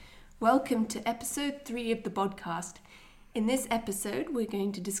Welcome to episode 3 of the podcast. In this episode, we're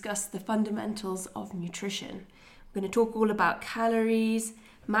going to discuss the fundamentals of nutrition. We're going to talk all about calories,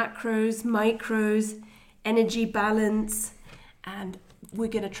 macros, micros, energy balance, and we're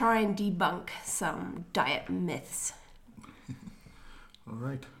going to try and debunk some diet myths. All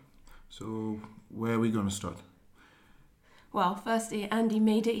right. So where are we going to start? Well, firstly, Andy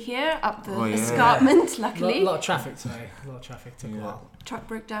made it here up the escarpment, luckily. A lot of traffic today. A lot of traffic took a while. Truck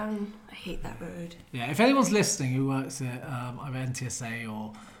broke down. I hate that road. Yeah, if anyone's listening who works at either NTSA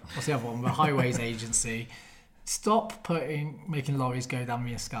or what's the other one, the Highways Agency, stop making lorries go down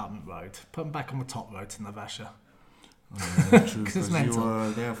the escarpment road. Put them back on the top road to Navasha. Oh, yeah, true. Because it's You mental. were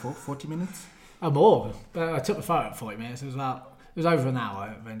there for 40 minutes? Oh, more. But I took the photo at 40 minutes. It was over an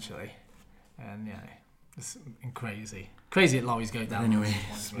hour eventually. And yeah, it's crazy. Crazy that lorries go down. Anyway,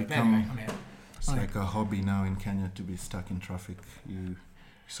 I'm it's like a hobby now in Kenya to be stuck in traffic. You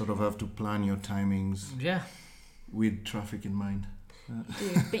sort of have to plan your timings with traffic in mind.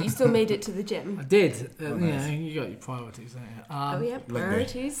 But you still made it to the gym. I did. Nice. You got your priorities, don't you?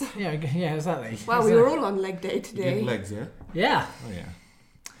 Priorities. Yeah, exactly. Wow, we were all on leg day today. Big legs, yeah? Yeah.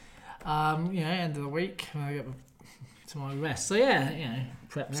 Oh, yeah. End of the week when I get to my rest. So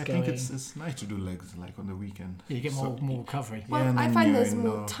prep's I going. think it's nice to do legs like on the weekend. Yeah, you get more recovery. Well, and I then find you're there's in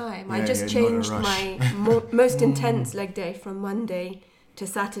more no- time. yeah, I just you're not in a changed rush. my most intense leg day from Monday to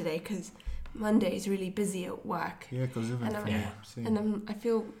Saturday because Monday is really busy at work. Yeah, because even And for I'm- me, same. And I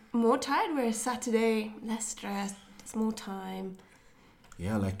feel more tired, whereas Saturday, less stressed, there's more time.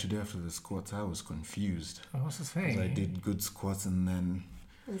 Yeah, like today after the squats, I was confused. Oh, what's the Because thing? I did good squats and then...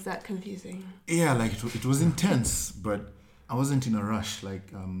 Is that confusing? Yeah, like it was intense, but I wasn't in a rush.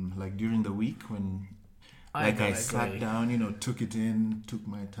 Like during the week when I sat down, took it in, took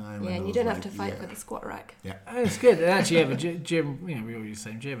my time. Yeah, and I you was don't have like, to fight for the squat rack. Yeah. It's good. And actually, yeah, the gym. We all use the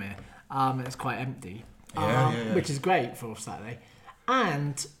same gym here. It's quite empty. Yeah. Which is great for Saturday.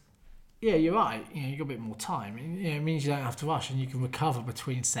 And yeah, you're right. You got a bit more time. It means you don't have to rush, and you can recover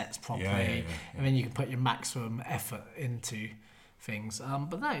between sets properly, Yeah. and then you can put your maximum effort into things. So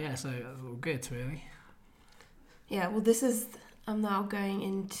that's all good, really. Yeah, well, I'm now going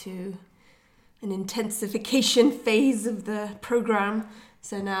into an intensification phase of the program.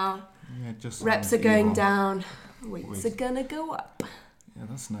 So now just reps are going down, weights are going to go up. Yeah,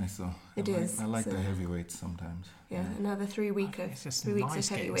 that's nice though. It is. I like the heavyweights sometimes. Yeah, another 3 weeks of It's just 3 weeks nice of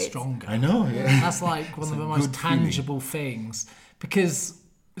getting heavyweights. stronger. I know, yeah. That's like one It's of a the most good feeling. tangible things, because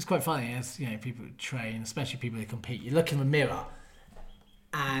it's quite funny as people who train, especially people who compete. You look in the mirror,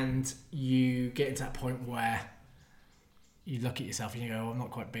 and you get into that point where you look at yourself and you go, "I'm not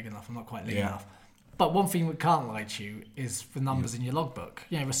quite big enough. I'm not quite lean enough." But one thing that can't lie to you is the numbers in your logbook.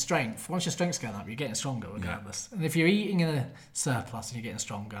 The strength. Once your strength's going up, you're getting stronger regardless. And if you're eating in a surplus and you're getting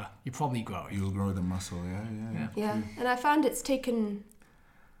stronger, you're probably growing. You'll grow the muscle, Yeah, and I found it's taken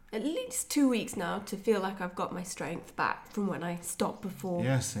at least 2 weeks now to feel like I've got my strength back from when I stopped before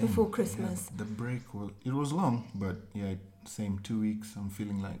Christmas. Yeah, the break it was long, but same 2 weeks. I'm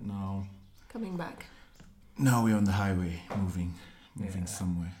feeling like now Coming back. Now we're on the highway, moving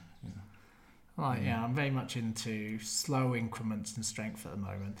somewhere. I'm very much into slow increments in strength at the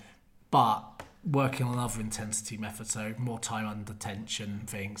moment, but working on other intensity methods, so more time under tension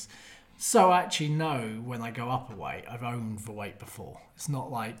things. So I actually know when I go up a weight, I've owned the weight before. It's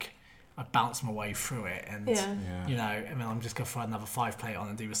not like I bounce my way through it and and then I'm just going to throw another 5 plate on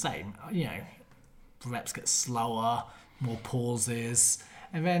and do the same. The reps get slower, more pauses,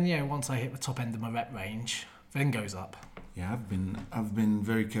 and then once I hit the top end of my rep range, then goes up. Yeah, I've been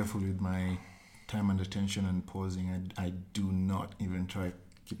very careful with my time under tension and pausing. I do not even try to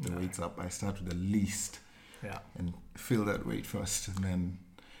keep the weights up. I start with the least and feel that weight first, and then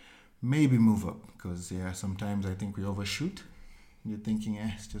maybe move up, because sometimes I think we overshoot. You're thinking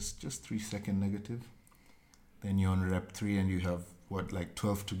it's just 3 second negative, then you're on rep 3 and you have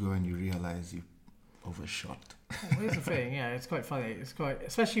 12 to go, and you realize you overshot. Here's the thing, it's quite funny.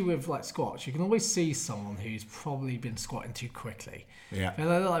 Especially with squats, you can always see someone who's probably been squatting too quickly. Yeah. They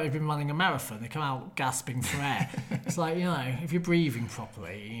look like they've been running a marathon. They come out gasping for air. It's like, if you're breathing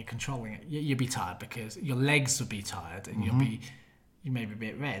properly and you're controlling it, you'll be tired because your legs will be tired and you may be a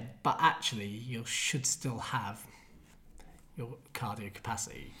bit red, but actually you should still have your cardio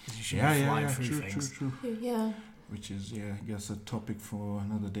capacity, because you should be flying through things. True. Yeah. Which is, I guess, a topic for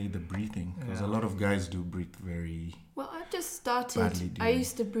another day, the breathing. Because a lot of guys do breathe very Well, I've just started. badly. I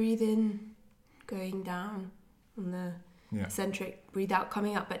used to breathe in, going down on the eccentric, breathe out,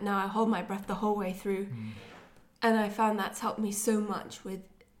 coming up. But now I hold my breath the whole way through. And I found that's helped me so much with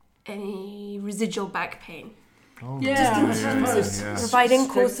any residual back pain. Oh, Just in terms of providing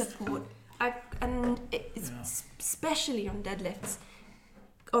core support. especially on deadlifts.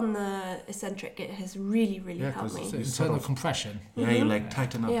 On the eccentric, it has really helped me. So internal compression. Yeah, you like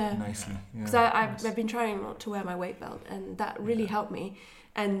tighten up nicely. Because I've been trying not to wear my weight belt, and that really helped me.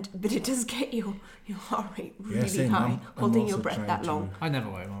 But it does get your heart rate really high, holding your breath that long. I never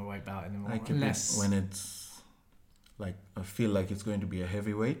wear my weight belt anymore. Unless when it's like I feel like it's going to be a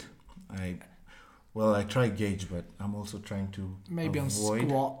heavy weight. I try gauge, but I'm also trying to maybe avoid. On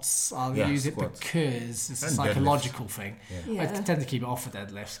squats I'll use it because it's a psychological thing. I tend to keep it off for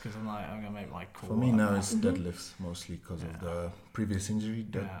deadlifts because I'm going to make my core. For me now it's deadlifts mostly because of the previous injury.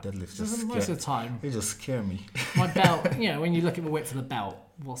 Deadlifts just most of the time they just scare me. My belt, when you look at the width of the belt,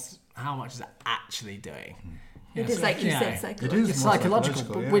 how much is it actually doing? It is like you said, psychological. It's psychological,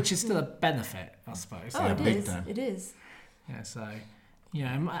 but which is still a benefit, I suppose. Oh, it is. Yeah, so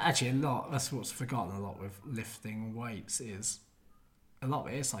actually a lot. That's what's forgotten a lot with lifting weights is a lot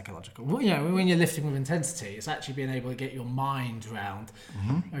of it is psychological. Well, when you're lifting with intensity, it's actually being able to get your mind around.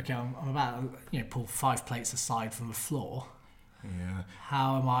 Okay, I'm about to pull 5 plates aside from the floor. Yeah.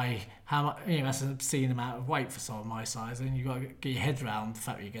 How am I? That's an obscene amount of weight for someone my size, and you've got to get your head around the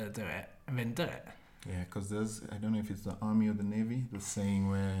fact that you're going to do it and then do it. Yeah, because I don't know if it's the Army or the Navy, the saying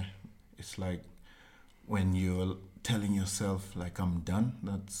where it's like when you're telling yourself like I'm done,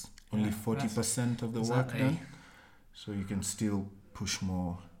 that's only 40% of the work done. So you can still push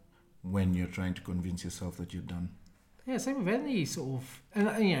more when you're trying to convince yourself that you're done. Yeah, same with any sort of,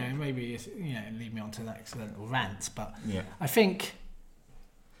 and maybe lead me on to an accidental rant, but I think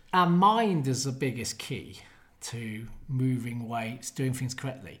our mind is the biggest key to moving weights, doing things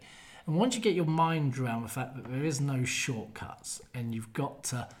correctly. And once you get your mind around the fact that there is no shortcuts and you've got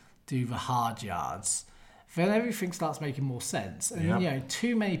to do the hard yards, then everything starts making more sense. And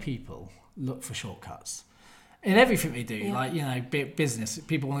too many people look for shortcuts in everything they do. Like bit business,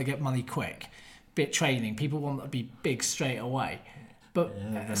 people want to get money quick. Bit training, people want to be big straight away. But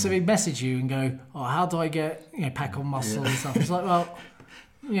so they message you and go, "Oh, how do I get pack on muscle and stuff?" It's like, well,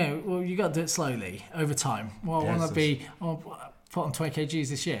 you got to do it slowly over time. Well, I want to put on 20 kgs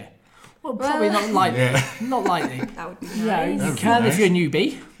this year. Well, probably not likely. Not likely. That would be nice. You can if you're a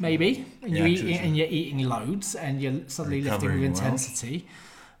newbie, maybe, and you're eating loads and you're suddenly lifting with intensity.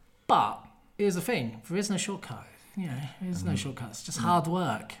 But here's the thing: there is no shortcut. There's no shortcuts. It's just hard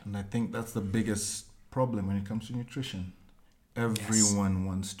work. And I think that's the biggest problem when it comes to nutrition. Everyone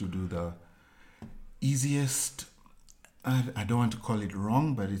wants to do the easiest. I don't want to call it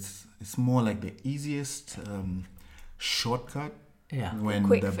wrong, but it's more like the easiest shortcut. Yeah. When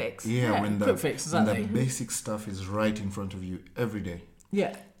quick fix. Yeah, when the exactly. basic stuff is right in front of you every day.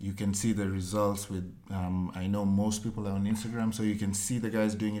 Yeah. You can see the results with, I know most people are on Instagram, so you can see the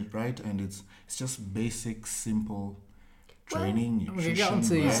guys doing it right, and it's just basic, simple training, nutrition. We can get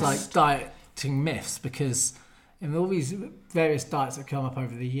onto these dieting myths, because in all these various diets that come up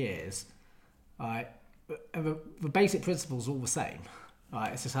over the years, the basic principles are all the same.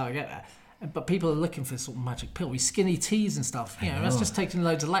 It's just how I get there. But people are looking for this sort of magic pill. These skinny teas and stuff. That's just taking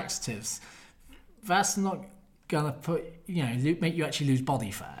loads of laxatives. That's not going to put, make you actually lose body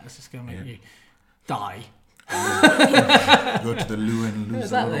fat. It's just going to make you die. Go to the loo and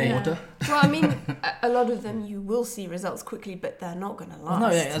lose a lot of water. Well, I mean, a lot of them you will see results quickly, but they're not going to last. No,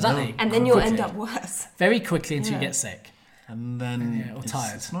 exactly. And then you'll end up worse. Very quickly until you get sick. And then or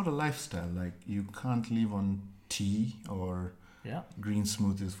tired. It's not a lifestyle. Like, you can't live on tea or green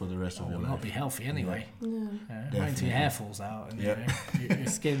smoothies for the rest of your life. Not be healthy anyway. Wait until your hair falls out and your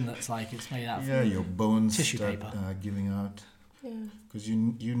skin looks like it's made out of your bones tissue start paper giving out. Because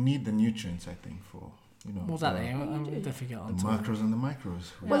you need the nutrients, I think, for Well, exactly. I'm definitely get on the macros and the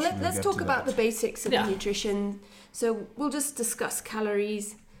micros. Well, let's talk about the basics of nutrition. So we'll just discuss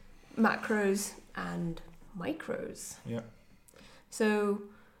calories, macros, and micros. Yeah. So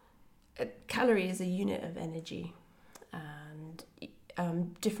a calorie is a unit of energy,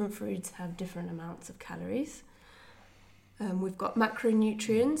 and different foods have different amounts of calories. We've got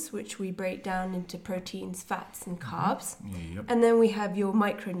macronutrients, which we break down into proteins, fats, and carbs. And then we have your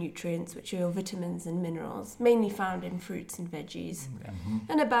micronutrients, which are your vitamins and minerals, mainly found in fruits and veggies.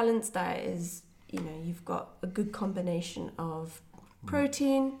 And a balanced diet is, you've got a good combination of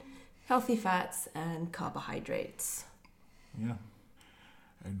protein, healthy fats, and carbohydrates. Yeah,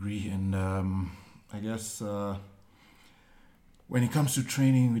 I agree. And I guess when it comes to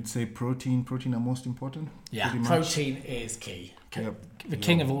training, we'd say protein are most important. Yeah, protein is key. The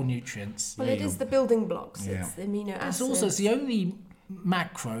king of all nutrients. Well, it is the building blocks. It's the amino acids. It's the only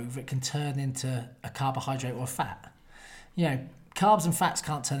macro that can turn into a carbohydrate or a fat. Carbs and fats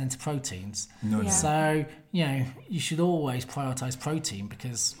can't turn into proteins. No. So, you should always prioritise protein,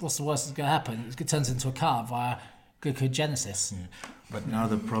 because what's the worst that's going to happen? It turns into a carb via glucogenesis. Yeah. But now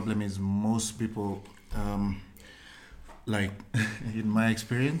the problem is most people, like in my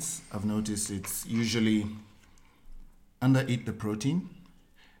experience, I've noticed it's usually undereat the protein.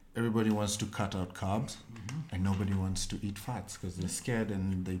 Everybody wants to cut out carbs, and nobody wants to eat fats because they're scared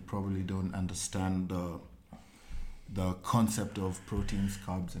and they probably don't understand the concept of proteins,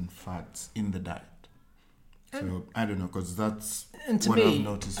 carbs, and fats in the diet. So I don't know, because that's what I've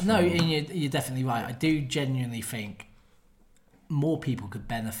noticed. No, and you're definitely right. I do genuinely think more people could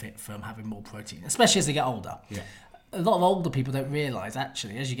benefit from having more protein, especially as they get older. Yeah. A lot of older people don't realise,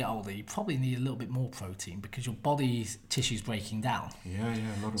 actually, as you get older, you probably need a little bit more protein because your body's tissue's breaking down. Yeah,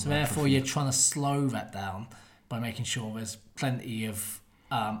 a lot of. So therefore, you're trying to slow that down by making sure there's plenty of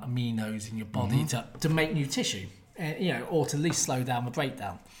aminos in your body to make new tissue, or to at least slow down the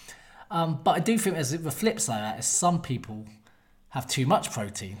breakdown. But I do think there's the flip side of that is some people have too much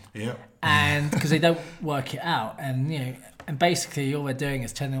protein. Yeah. And because they don't work it out, and basically all they're doing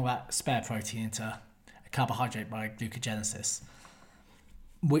is turning all that spare protein into a carbohydrate by glucogenesis,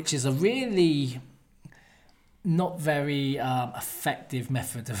 which is a really not very effective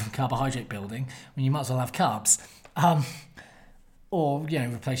method of carbohydrate building when you might as well have carbs, or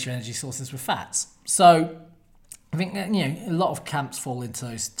replace your energy sources with fats. So I think that, a lot of camps fall into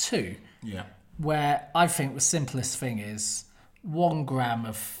those two. Yeah. Where I think the simplest thing is 1 gram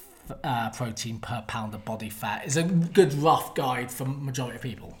of protein per pound of body fat is a good rough guide for majority of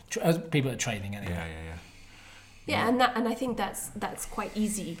people. People that are training anyway. Yeah, and I think that's quite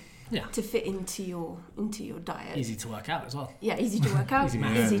easy to fit into your diet. Easy to work out as well. Yeah, easy to work out,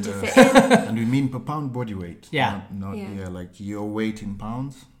 easy to fit in. And we mean per pound body weight. Yeah. Not like your weight in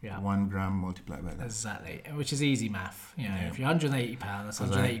pounds. Yeah. 1 gram multiplied by that. Exactly, which is easy math. If you're 180 pounds, that's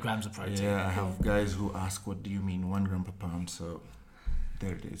 180 grams of protein. Yeah, I have guys who ask, what do you mean 1 gram per pound? So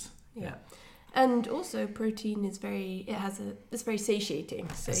there it is. Yeah. And also protein is it's very satiating.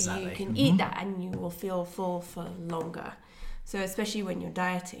 So Exactly. you can eat that and you will feel full for longer. So especially when you're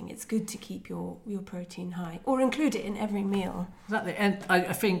dieting, it's good to keep your protein high or include it in every meal. Exactly. And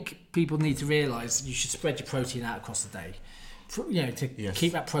I think people need to realise you should spread your protein out across the day. To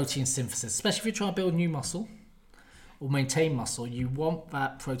keep that protein synthesis, especially if you're trying to build new muscle or maintain muscle, you want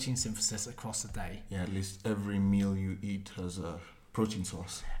that protein synthesis across the day. Yeah, at least every meal you eat has a protein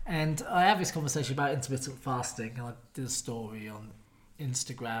source. And I have this conversation about intermittent fasting, and I did a story on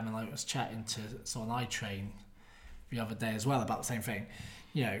Instagram, and I was chatting to someone I train the other day as well about the same thing.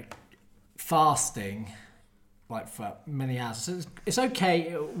 Fasting, like for many hours, so it's okay.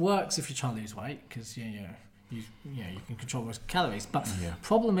 It works if you're trying to lose weight because you can control those calories. But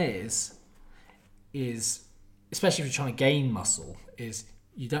problem is especially if you're trying to gain muscle, is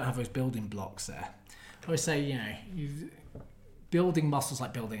you don't have those building blocks there. I always say, building muscles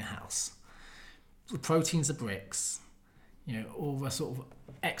like building a house. The proteins are bricks, all the sort of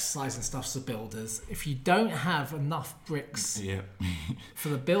exercise and stuff's the builders. If you don't have enough bricks for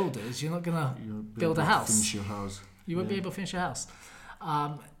the builders, you're not going to build a house. Finish your house. You won't be able to finish your house.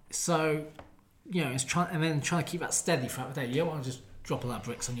 So, it's trying to keep that steady throughout the day. You don't want to just drop a lot of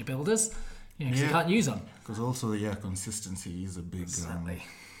bricks on your builders, because you can't use them. Because also, consistency is a big Exactly.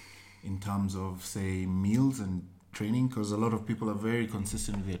 In terms of, say, meals and training, because a lot of people are very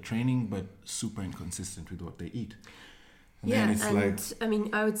consistent with their training but super inconsistent with what they eat.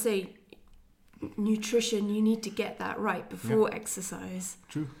 I would say nutrition, you need to get that right before exercise.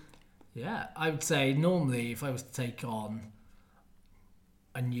 True. Yeah, I would say normally if I was to take on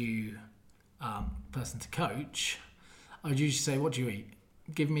a new person to coach, I would usually say, what do you eat?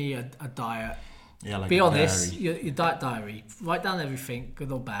 Give me a diet. Yeah, like be honest, your diet diary. Write down everything,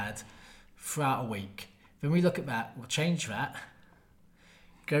 good or bad, throughout a week. Then we look at that, we'll change that,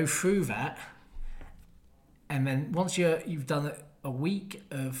 go through that, and then once you've done a week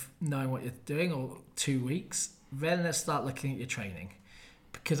of knowing what you're doing, or 2 weeks, then let's start looking at your training.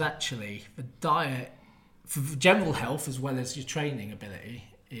 Because actually, the diet, for general health as well as your training ability,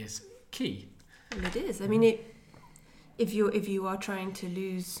 is key. It is. I mean, if you are trying to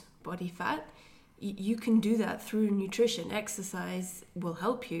lose body fat, you can do that through nutrition. Exercise will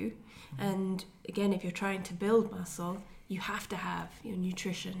help you. And again, if you're trying to build muscle, you have to have your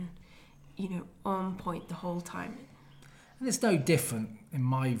nutrition, on point the whole time. And it's no different, in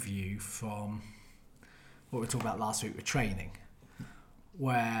my view, from what we talked about last week with training,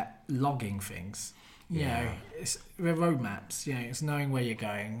 where logging things, it's the roadmaps, it's knowing where you're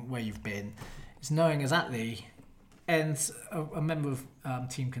going, where you've been, it's knowing exactly. And a member of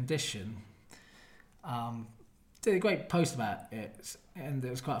Team Condition did a great post about it, and it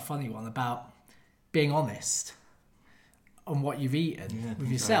was quite a funny one about being honest on what you've eaten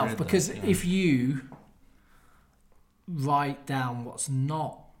with yourself. Because if you write down what's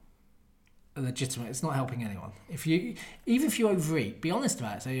not legitimate, it's not helping anyone. Even if you overeat, be honest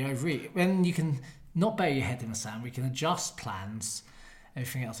about it. So you overeat, then you can not bury your head in the sand. We can adjust plans,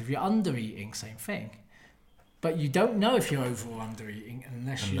 everything else. If you're under-eating, same thing. But you don't know if you're over or under-eating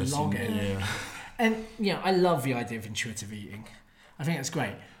unless you log it. Yeah. And, I love the idea of intuitive eating. I think it's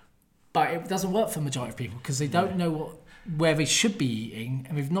great. But it doesn't work for the majority of people because they don't know where they should be eating,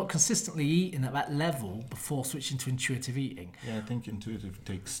 and they've not consistently eaten at that level before switching to intuitive eating. Yeah, I think intuitive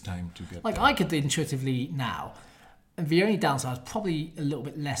takes time to get Like, there. I could intuitively eat now, and the only downside is probably a little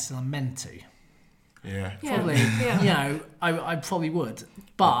bit less than I'm meant to. Yeah. Probably, I probably would.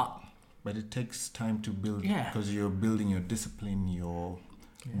 But it takes time to build, Yeah. because you're building your discipline, your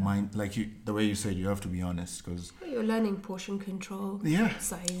mind, like the way you said, you have to be honest, because You're learning portion control,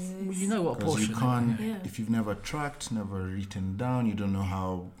 sizes. you know what because portion you can't, Yeah. if you've never tracked, never written down, you don't know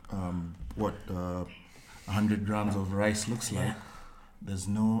how what 100 grams of rice looks like. There's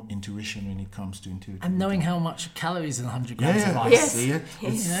no intuition when it comes to intuitive and knowing eating. how much calories in 100 grams of rice.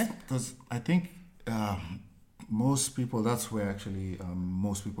 Yes. Yeah, because I think most people, that's where actually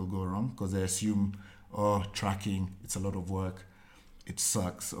most people go wrong, because they assume, tracking, it's a lot of work, it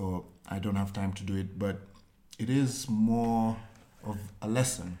sucks, or I don't have time to do it. But it is more of a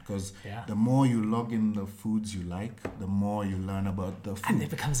lesson, because the more you log in the foods you like, the more you learn about the food. And it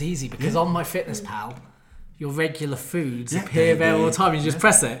becomes easy because on MyFitnessPal, your regular foods Yeah, appear there all the time. You just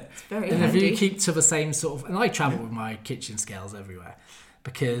press it. It's very and handy. if you keep to the same sort of... And I travel with my kitchen scales everywhere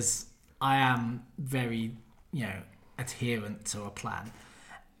because I am very, adherent to a plan.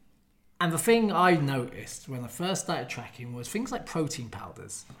 And the thing I noticed when I first started tracking was things like protein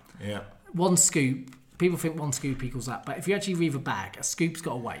powders. Yeah. One scoop, people think one scoop equals that, but if you actually read a bag, a scoop's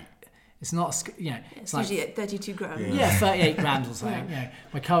got a weight. It's not a scoop, It's usually at 32 grams. Yeah, 38 grams or something.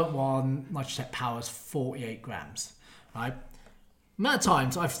 My current one, Nitrotech Power, is 48 grams, right? Amount of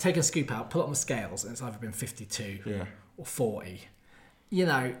times I've taken a scoop out, put it on the scales, and it's either been 52 or 40.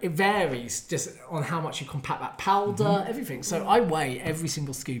 It varies just on how much you compact that powder, everything. So I weigh every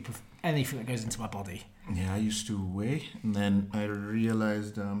single scoop of anything that goes into my body. Yeah, I used to weigh, and then I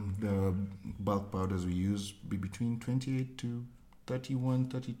realized the bulk powders we use be between 28 to 31,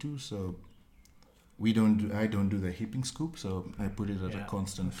 32. So I don't do the heaping scoop, so I put it at a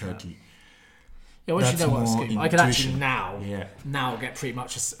constant 30. Yeah, once That's you know what a more scoop, I can actually intuition. now get pretty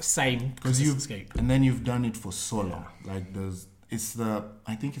much the same Because consistent scoop. and then you've done it for so long. Like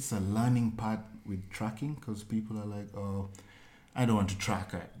I think it's the learning part with tracking, because people are like, oh, I don't want to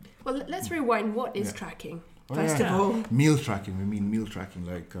track it. Well, let's rewind. What is tracking? First of all, meal tracking. We mean meal tracking,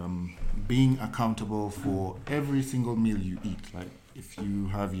 like being accountable for every single meal you eat. Like if you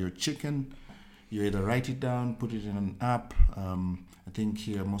have your chicken, you either write it down, put it in an app. I think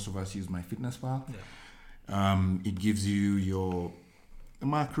here most of us use MyFitnessPal. It gives you your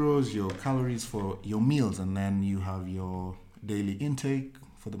macros, your calories for your meals, and then you have your daily intake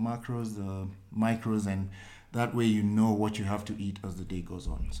for the macros, the micros, and that way you know what you have to eat as the day goes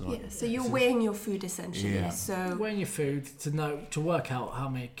on. So you're weighing your food essentially. Yeah. So weighing your food to work out how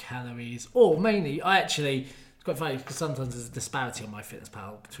many calories, or mainly, it's quite funny because sometimes there's a disparity on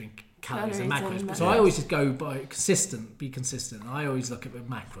MyFitnessPal between calories and macros. So I always just go by be consistent. I always look at the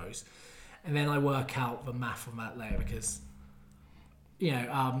macros, and then I work out the math on that later because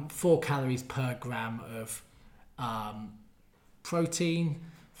 4 calories per gram of protein,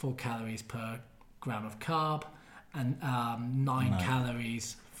 4 calories per gram of carb, and 9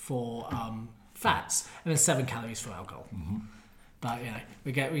 calories for fats, and then 7 calories for alcohol. But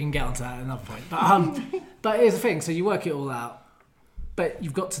we can get onto that at another point. But here's the thing: so you work it all out, but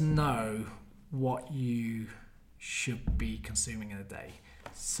you've got to know what you should be consuming in a day.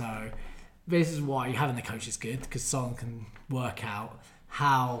 So this is why having a coach is good, because someone can work out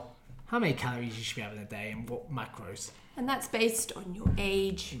how many calories you should be having a day and what macros. And that's based on your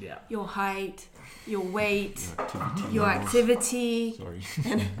age, your height, your weight, your levels. activity, Sorry.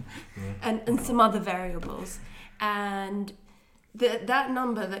 and some other variables. And that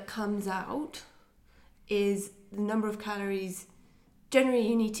number that comes out is the number of calories generally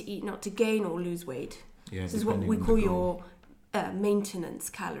you need to eat not to gain or lose weight. Yeah, this is what we call your maintenance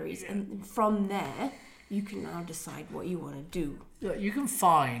calories. And from there, you can now decide what you want to do. You can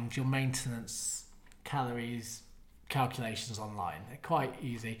find your maintenance calories calculations online. They're quite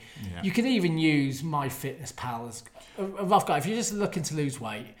easy. Yeah. You can even use MyFitnessPal as a rough guide. If you're just looking to lose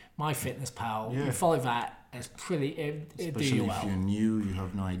weight, MyFitnessPal, you follow that. It's pretty. It'll do you well. Especially if you're new, you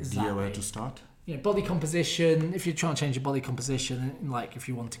have no idea where to start. Body composition. If you're trying to change your body composition, like if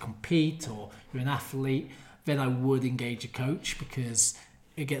you want to compete or you're an athlete, then I would engage a coach because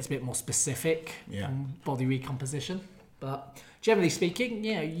it gets a bit more specific Yeah. on body recomposition. But generally speaking,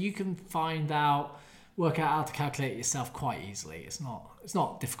 you can work out how to calculate it yourself quite easily. It's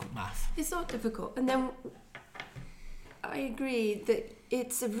not difficult math. It's not difficult. And then I agree that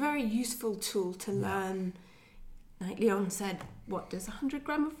it's a very useful tool to learn. Like Leon said, what does 100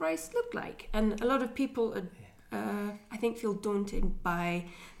 gram of rice look like? And a lot of people I think feel daunted by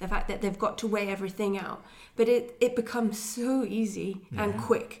the fact that they've got to weigh everything out. But it becomes so easy and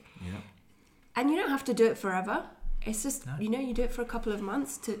quick. Yeah. And you don't have to do it forever. It's just, you do it for a couple of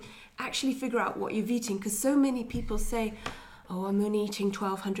months to actually figure out what you're eating. Because so many people say, oh, I'm only eating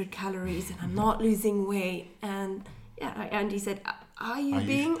 1,200 calories and I'm not losing weight. And like Andy said, are you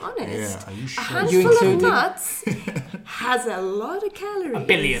being honest? Yeah, are you A sure? handful of nuts has a lot of calories. 1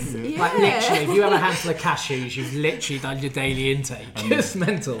 billion. Yeah. Like literally, if you have a handful of cashews, you've literally done your daily intake. It's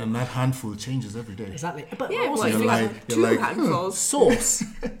mental. And that handful changes every day. Exactly. But Yeah, also, well, if you're you like- have you're two like, handfuls. sauce.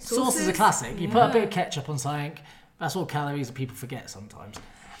 Sauce is a classic. You put a Yeah. bit of ketchup on something. That's all calories that people forget sometimes.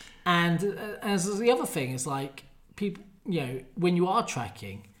 And as the other thing is like people, when you are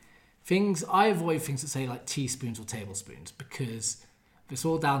tracking things, I avoid things that say like teaspoons or tablespoons because it's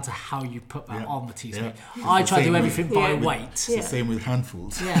all down to how you put that on the teaspoon. Yeah. I It's the try to do same everything with- by Yeah. weight. It's the same with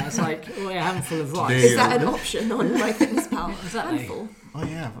handfuls. Yeah, it's like a handful of rice. Today- Is that an option on MyFitnessPal? Exactly. Handful? Oh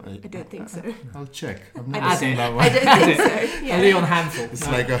yeah. I don't think so. I'll check. I've never Add seen it. that I one. don't think so. Yeah. A Leon handful. It's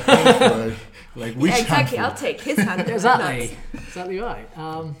No. like a handful. Like which Yeah, exactly. handful? I'll take his handful. Exactly. Exactly right.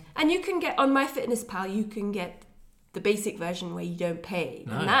 And you can get on MyFitnessPal. You can get the basic version where you don't pay,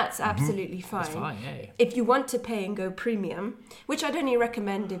 No. and that's absolutely fine. That's fine, yeah. If you want to pay and go premium, which I'd only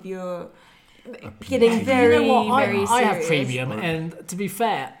recommend if you're PT. getting very, You know what? very I have serious. premium, and to be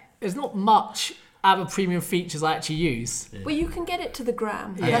fair, there's not much other premium features I actually use. Well, you can get it to the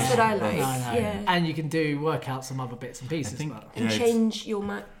gram. Yeah. That's what I like. No, no. Yeah. And you can work out some other bits and pieces. I think- but And Yeah, change your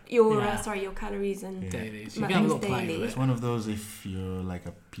Yeah. your calories and dailies. You Ma- can have a little daily. play with It's it. one of those if you're like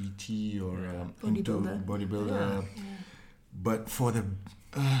a PT or into Bodybuilder. bodybuilder. But for the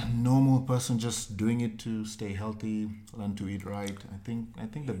normal person just doing it to stay healthy, learn to eat right, I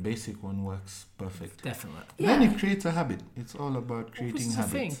think the basic one works perfect. Definitely. Then Yeah. it creates a habit. It's all about This creating is the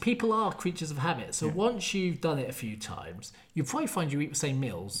habits. thing. People are creatures of habit. So Yeah. once you've done it a few times, you probably find you eat the same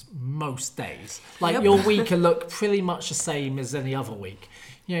meals most days. Like Yep. your week will look pretty much the same as any other week.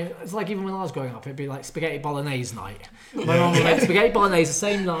 It's like even when I was growing up, it'd be like spaghetti bolognese night. My mum would make spaghetti bolognese the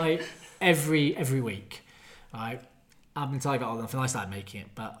same night every week. Right? Up until I got old enough and I started making it,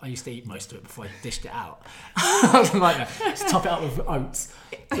 but I used to eat most of it before I dished it out. I was like, just top it up with oats.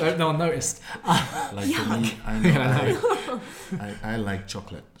 So no one noticed. Like for me, I like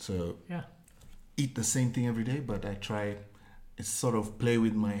chocolate. So Yeah. eat the same thing every day, but I try it's sort of play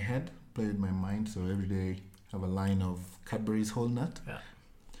with my head, play with my mind. So every day have a line of Cadbury's whole nut. Yeah.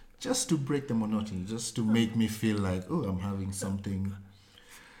 Just to break the monotony, just to make me feel like, oh, I'm having something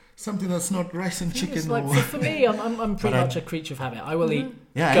that's not rice and chicken. It's like or for me, I'm pretty But much a creature of habit. I will eat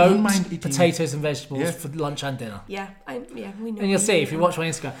Yeah, I goat, don't mind eating- potatoes and vegetables Yeah. for lunch and dinner. we know. And you'll see if you watch my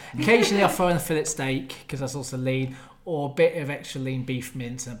Instagram. Occasionally, I'll throw in a fillet steak because that's also lean, or a bit of extra lean beef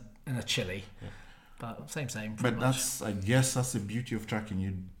mince and a chili. Yeah. But same. Pretty But much. I guess that's the beauty of tracking.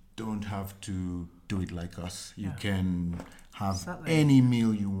 You don't have to do it like us. You Yeah. can have Exactly. any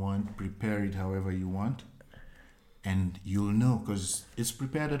meal you want, prepare it however you want, and you'll know because it's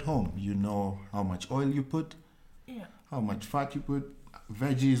prepared at home. You know how much oil you put, Yeah. how much fat you put,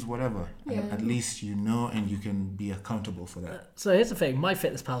 veggies, whatever. And Yeah. at least you know, and you can be accountable for that. So here's the thing: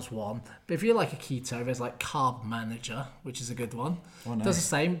 MyFitnessPal's one, but if you're like a keto, there's like Carb Manager, which is a good one. Oh, Does the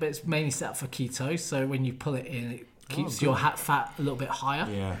same, but it's mainly set up for keto. So when you pull it in, it keeps good. your fat a little bit higher.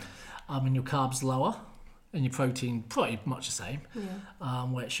 Yeah. And your carbs lower, and your protein pretty much the same, Yeah.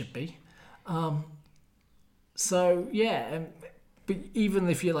 where it should be. But even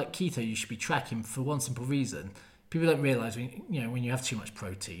if you're like keto, you should be tracking for one simple reason. People don't realise when you have too much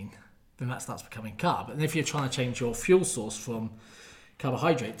protein, then that starts becoming carb. And if you're trying to change your fuel source from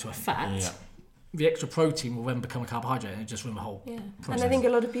carbohydrate to a fat, Yeah. the extra protein will then become a carbohydrate and it just ruin the whole Yeah. And process. I think a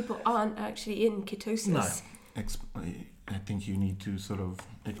lot of people aren't actually in ketosis. No. I think you need to sort of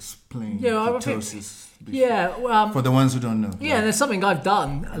explain Yeah, I would think- ketosis before- Yeah, for the ones who don't know. Yeah, and there's something I've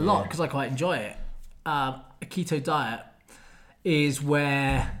done a lot Yeah. because I quite enjoy it. A keto diet is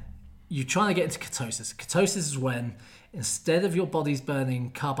where you're trying to get into ketosis. Ketosis is when instead of your body's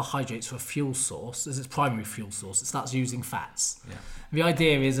burning carbohydrates for a fuel source, as its primary fuel source, it starts using fats. Yeah. The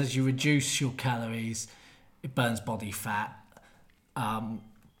idea is as you reduce your calories, it burns body fat.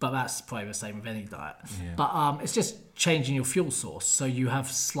 But that's probably the same with any diet. Yeah. But it's just changing your fuel source. So you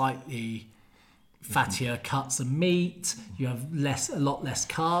have slightly fattier cuts of meat. You have a lot less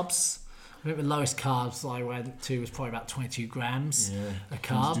carbs. I think the lowest carbs I went to was probably about 22 grams of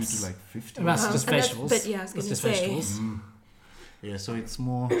carbs. It's due to like 50. And that's just vegetables. But yeah, I was going to say. Vegetables. Yeah, so it's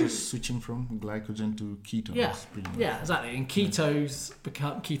more just switching from glycogen to ketones. Yeah, pretty much. yeah, exactly. And ketones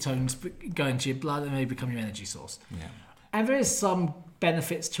go into your blood and they become your energy source. Yeah. And there is some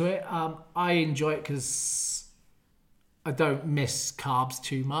benefits to it. I enjoy it because I don't miss carbs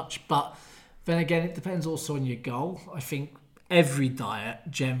too much. But then again, it depends also on your goal. I think every diet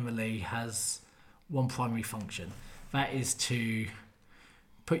generally has one primary function. That is to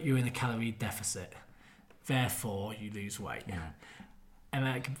put you in a calorie deficit. Therefore, you lose weight. Yeah. And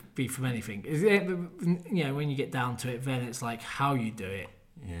that could be from anything. When you get down to it, then it's like how you do it.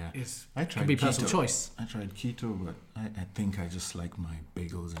 Yeah. It can be personal choice. I tried keto, but I think I just like my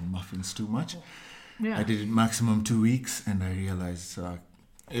bagels and muffins too much. Yeah. I did it maximum 2 weeks, and I realized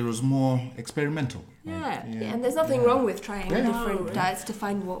it was more experimental. Yeah. And there's nothing wrong with trying different diets to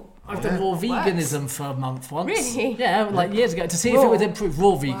find what I've done raw works. veganism for a month once. Really? Yeah, like years ago, to see if it would improve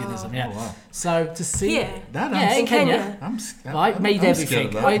raw veganism. Yeah. Oh, wow. So to see, In Kenya. I made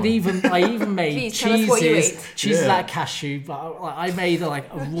everything. I even made Please, tell us what you ate. cheeses out of cashew. But I made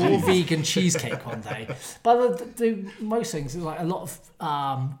like a raw vegan cheesecake one day. But most things is like a lot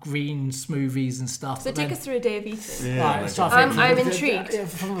of green smoothies and stuff. So take us through a day of eating. Yeah, Right, like start that. thinking I'm of intrigued.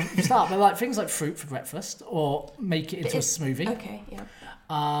 From the start, but like things like fruit for breakfast, or make it into a smoothie. Okay,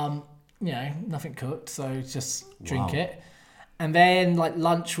 yeah. Nothing cooked, so just drink Wow. it. And then like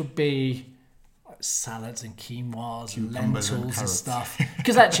lunch would be like salads and quinoas and Cucumbers and lentils and carrots. stuff.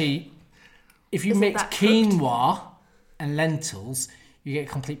 Because actually, if you Isn't mix that quinoa and lentils, you get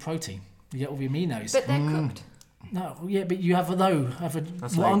complete protein. You get all the aminos. But they're cooked. No, yeah, but you have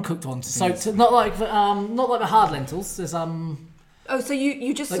That's what like- uncooked ones. So not like the hard lentils. There's Oh, so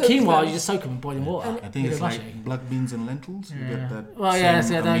you just like soak quinoa. them. You just soak them in boiling water. I think You it's mash like it. black beans and lentils. You get that Well, yeah,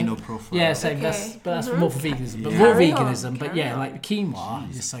 same so I don't- amino profile. Yeah, same. Okay. That's more for veganism, but Yeah. more Carry on, veganism. But carry yeah, on. like the quinoa,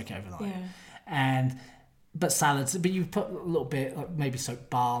 you just soak it overnight. Yeah. But salads. But you put a little bit, like maybe soak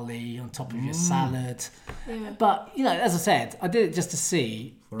barley on top of your salad. Yeah. But as I said, I did it just to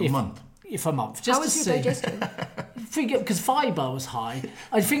see For a month. For a month, just How to was see. your digestion? Because fibre was high.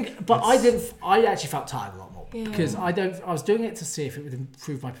 I think, but I didn't. I actually felt tired a lot more because I was doing it to see if it would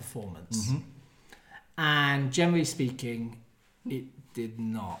improve my performance, and generally speaking, it did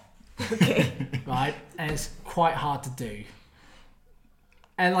not. Okay. Right, and it's quite hard to do.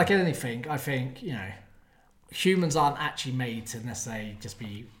 And like anything, I think humans aren't actually made to necessarily just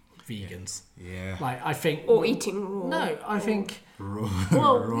be vegans. Yeah. Like I think, Or eating raw. No, I think. Raw,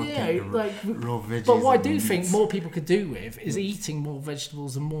 Well, raw veggies. But what I and do think meats. more people could do with is eating more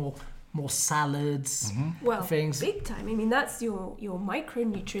vegetables and more salads, Well, things. big time. I mean, that's your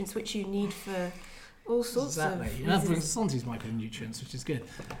micronutrients which you need for all sorts Exactly. of And that brings reasons. us on to these micronutrients, which is good.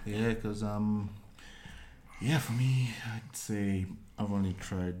 Yeah, because for me, I'd say I've only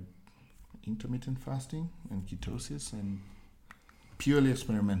tried intermittent fasting and ketosis and purely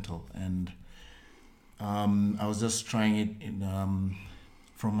experimental. And I was just trying it in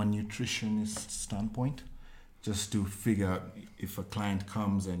from a nutritionist standpoint, just to figure out if a client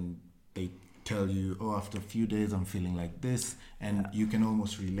comes and they tell you, oh, after a few days I'm feeling like this, and you can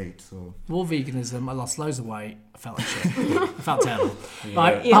almost relate. So Raw veganism, I lost loads of weight. I felt like shit. I felt terrible. Yeah.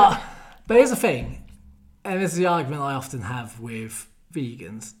 Right? Yeah. But here's the thing, and this is the argument I often have with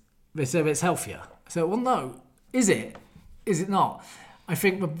vegans. They say it's healthier. I say, well, no. Is it? Is it not? I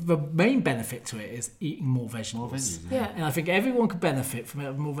think the main benefit to it is eating more vegetables. more veggies. Yeah. And I think everyone could benefit from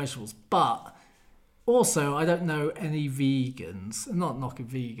having more vegetables. But also, I don't know any vegans, I'm not knocking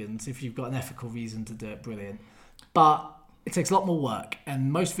vegans, if you've got an ethical reason to do it, brilliant. But it takes a lot more work.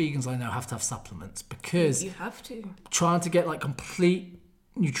 And most vegans I know have to have supplements because You have to. trying to get like complete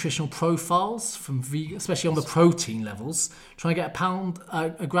nutritional profiles from vegan, especially on the protein levels, trying to get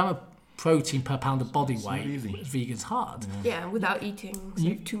a gram of protein per pound of body weight, easy. vegan's hard. Yeah, without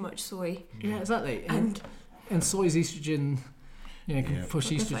eating too much soy. Yeah, exactly. And soy is estrogen, can Yeah. push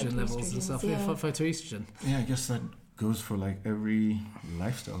The estrogen levels and stuff. phytoestrogens, Yeah, yeah. phytoestrogen. Yeah, I guess that goes for like every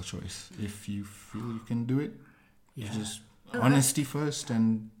lifestyle choice. If you feel you can do it, Yeah, just honesty first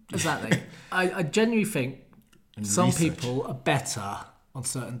and exactly. I genuinely think and some research. people are better on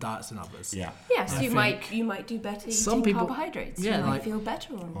certain diets than others. Yeah. yes, I you think might do better eating some people- carbohydrates. yeah, you might like- feel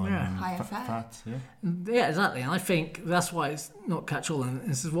better on On higher fat. fats, yeah. Yeah, exactly. And I think that's why it's not catch-all. And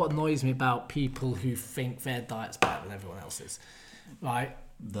this is what annoys me about people who think their diet's better than everyone else's. Right?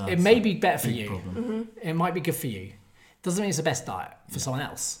 That's It may a be better for big you. problem. It might be good for you. Doesn't mean it's the best diet for someone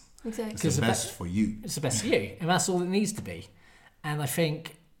else. Exactly. It's Because the the best for you. It's the best for you. And that's all it needs to be. And I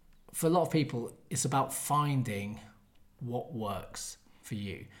think for a lot of people, it's about finding what works for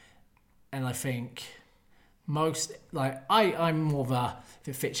you. And I think most, like, I'm more of a, if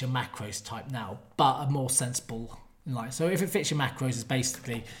it fits your macros type now, but a more sensible, like, so if it fits your macros, is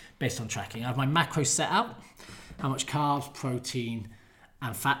basically based on tracking. I have my macros set out, how much carbs, protein,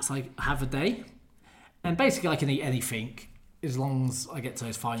 and fats I have a day. And basically I can eat anything as long as I get to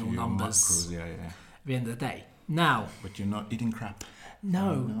those final numbers Macros, at the end of the day. Now, but you're not eating crap.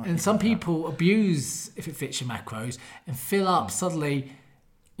 no, and some people abuse if it fits your macros and fill up suddenly,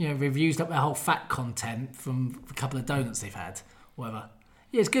 they've used up their whole fat content from a couple of donuts they've had, whatever.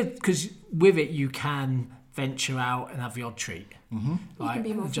 Yeah, it's good because with it you can venture out and have the odd treat. You can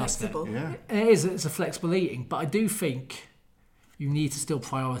be more flexible. Yeah. And it's a flexible eating, but I do think you need to still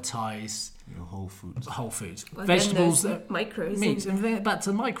prioritise Your whole foods. Well, vegetables, micros, meats, and then back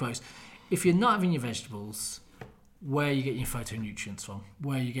to the micros. If you're not having your vegetables, where are you getting your phytonutrients from?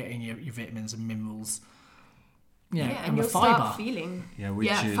 Where are you getting your vitamins and minerals? And the you'll fibre. start feeling.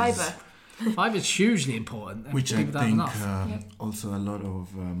 Which is fibre. Fibre is hugely important. And Which I people don't have think enough. also a lot of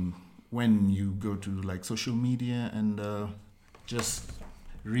when you go to like social media and just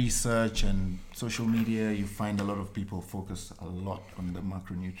research and social media, you find a lot of people focus a lot on the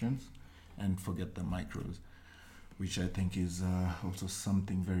macronutrients and forget the micros, which I think is also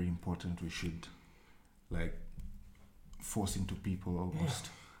something very important we should like force into people almost.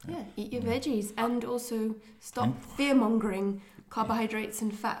 Yeah, eat your veggies and also stop fear-mongering carbohydrates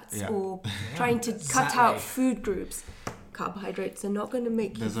and fats or trying to cut out food groups. Carbohydrates are not going to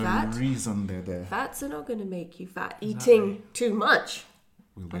make There's you fat. There's a reason they're there. Fats are not going to make you fat. Eating too much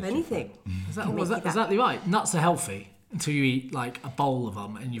of anything. Exactly right. Nuts are healthy until you eat like a bowl of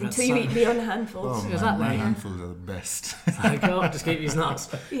them and you've until you eat beyond handfuls. Oh, Exactly. my handfuls are the best. Like, oh, just keep these nuts.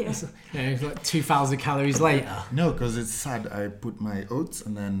 Yeah. It's like 2,000 calories later. No, because it's sad. I put my oats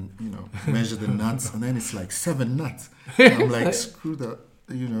and then, measure the nuts and then it's like 7 nuts. And I'm like, screw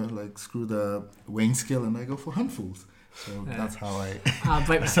the weighing scale and I go for handfuls. So that's how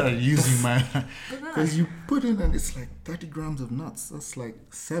I started using my... Because you put in and it's like 30 grams of nuts. That's like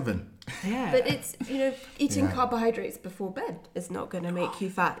 7. Yeah. But it's, eating carbohydrates before bed is not going to make you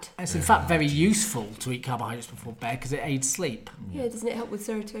fat. It's in fact very useful to eat carbohydrates before bed because it aids sleep. Yeah, doesn't it help with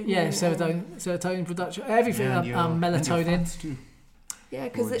serotonin? Yeah, serotonin production, everything, melatonin. And your too. Yeah,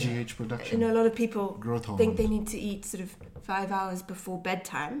 because GH production. a lot of people Growth think they hormones. need to eat sort of 5 hours before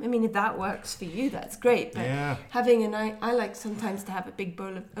bedtime. I mean, if that works for you, that's great. But having I like sometimes to have a big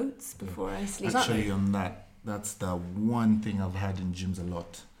bowl of oats before I sleep. Actually, on that's the one thing I've had in gyms a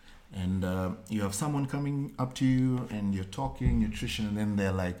lot. And you have someone coming up to you and you're talking nutrition, and then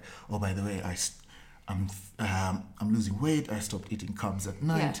they're like, "Oh, by the way, I'm losing weight. I stopped eating carbs at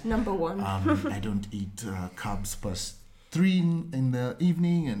night. Yeah, number one. I don't eat carbs past 3 in the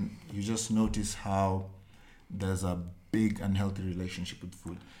evening," and you just notice how there's a big unhealthy relationship with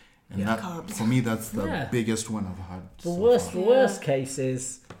food. And that, carbs. for me, that's the biggest one I've had. The worst case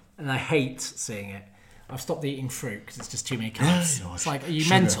is, and I hate seeing it, I've stopped eating fruit because it's just too many carbs. It's like, are you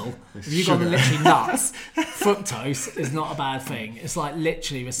mental? If you've got literally nuts, fructose is not a bad thing. It's like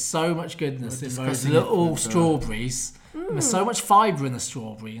literally there's so much goodness in those little strawberries. And there's so much fibre in the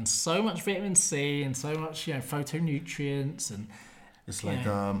strawberry and so much vitamin C and so much phytonutrients and it's like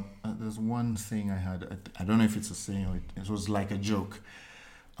there's one thing I had. I don't know if it's a saying or it was like a joke.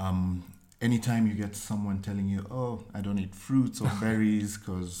 Anytime you get someone telling you, "Oh, I don't eat fruits or berries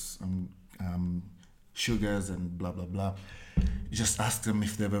because sugars and blah blah blah," you just ask them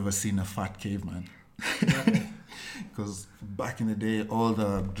if they've ever seen a fat caveman. Because back in the day, all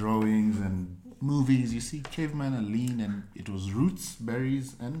the drawings and movies, you see cavemen are lean, and it was roots,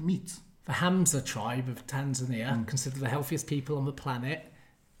 berries, and meat. The Hamza tribe of Tanzania, considered the healthiest people on the planet,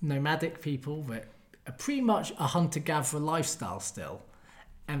 nomadic people that are pretty much a hunter-gatherer lifestyle still,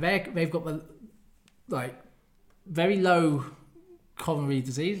 and they've got the very low coronary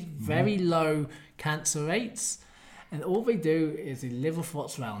disease, very low cancer rates, and all they do is they live off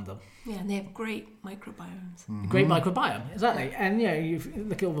what's around them. Yeah, and they have great microbiomes. Great microbiome, exactly. And you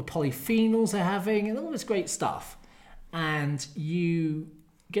look at all the polyphenols they're having and all this great stuff, and you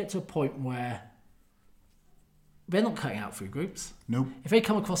get to a point where they're not cutting out food groups. Nope. If they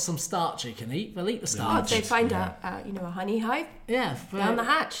come across some starch they can eat, they'll eat the starch. If they find a honey hive, down the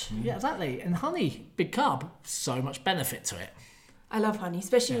hatch. Yeah, exactly. And honey, big carb, so much benefit to it. I love honey,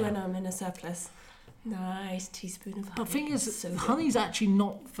 especially when I'm in a surplus. Nice teaspoon of honey. The thing is, so honey's actually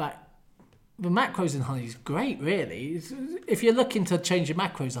not that... The macros in honey is great, really. If you're looking to change your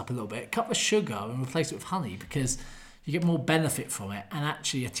macros up a little bit, cut the sugar and replace it with honey, because You get more benefit from it, and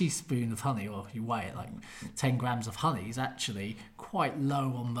actually a teaspoon of honey, or you weigh it like 10 grams of honey, is actually quite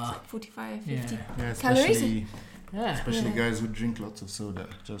low on the 45, 50 Yeah, calories. especially guys who drink lots of soda.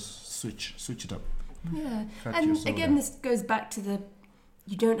 Just switch it up. Yeah, Cut and your soda. again, this goes back to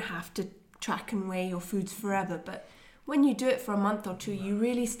you don't have to track and weigh your foods forever, but when you do it for a month or two, you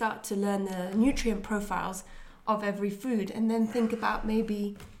really start to learn the nutrient profiles of every food, and then think about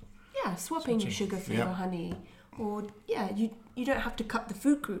maybe, swapping your sugar for your honey, or you don't have to cut the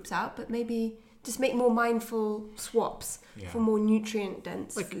food groups out, but maybe just make more mindful swaps for more nutrient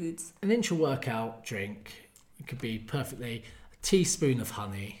dense foods. An intra-workout drink, it could be perfectly a teaspoon of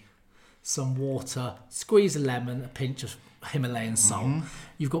honey, some water, squeeze a lemon, a pinch of Himalayan salt.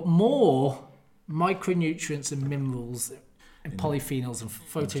 You've got more micronutrients and minerals and polyphenols and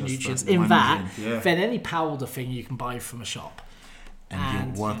phytonutrients in that than any powder thing you can buy from a shop.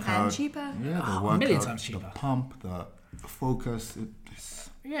 And your workout, and cheaper. Yeah, the a workout, million times cheaper. The pump, the focus.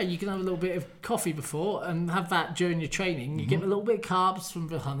 Yeah, you can have a little bit of coffee before and have that during your training. You get a little bit of carbs from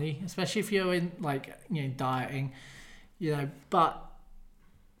the honey, especially if you're in dieting, but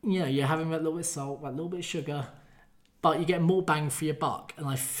you're having that little bit of salt, that little bit of sugar, but you get more bang for your buck. And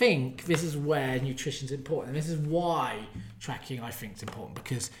I think this is where nutrition's important. And this is why tracking, I think, is important,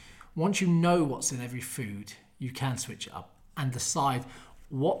 because once you know what's in every food, you can switch it up and decide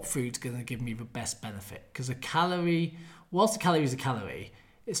what food's going to give me the best benefit. Because whilst a calorie is a calorie,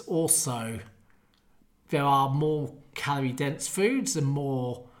 it's also, there are more calorie dense foods and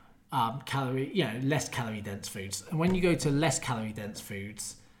more less calorie dense foods. And when you go to less calorie dense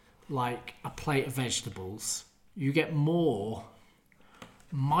foods, like a plate of vegetables, you get more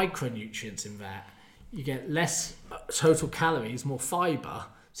micronutrients in that. You get less total calories, more fibre,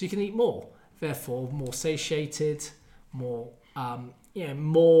 so you can eat more. Therefore, more satiated, more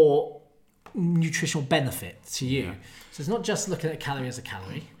more nutritional benefit to you. Yeah. So it's not just looking at a calorie as a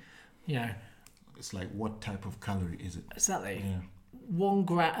calorie. It's like, what type of calorie is it? Exactly. Yeah. 1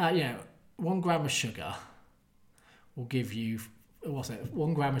 gram of sugar will give you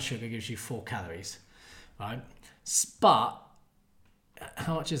 1 gram of sugar gives you 4 calories, right? But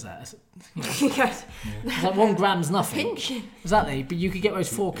how much is that? It's like 1 gram's nothing. Exactly, but you could get those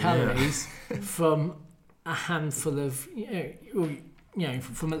 4 calories from a handful of,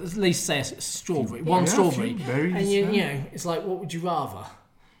 from at least say a strawberry, one strawberry, and it's like, what would you rather?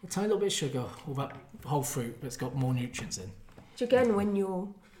 A tiny little bit of sugar or that whole fruit that's got more nutrients in? Which again, when you're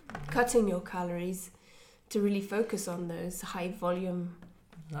cutting your calories, to really focus on those high volume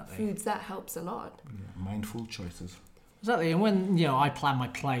foods, that helps a lot. Yeah, mindful choices. Exactly, and when I plan my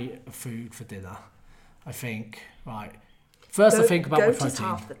plate of food for dinner, I think, right, first I think about my protein. Go to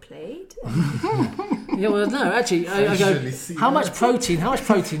half the plate. Yeah, well, no, actually, I go, how much protein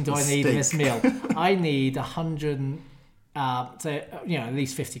do I need in this meal? I need 100, at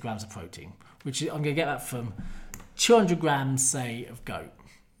least 50 grams of protein, which I'm going to get that from 200 grams, say, of goat,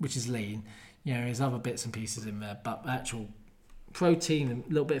 which is lean. There's other bits and pieces in there, but actual protein and a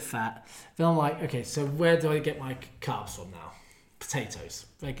little bit of fat. Then I'm like, okay, so where do I get my carbs from now? Potatoes,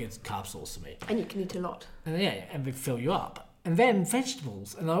 very good carb source to me. And you can eat a lot. And and they fill you up. And then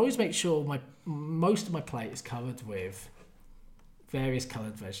vegetables, and I always make sure most of my plate is covered with various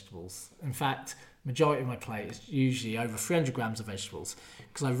coloured vegetables. In fact, majority of my plate is usually over 300 grams of vegetables,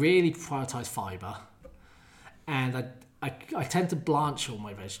 because I really prioritise fibre, and I tend to blanch all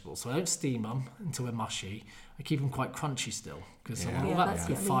my vegetables, so I don't steam them until they're mushy. I keep them quite crunchy still, because I want all that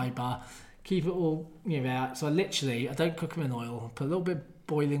good fibre. Keep it all out. So I don't cook them in oil. Put a little bit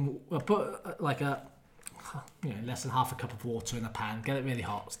boiling. I put like less than half a cup of water in a pan. Get it really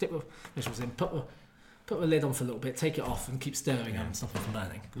hot. Stick the vegetables in. Put the lid on for a little bit. Take it off and keep stirring them and stop them from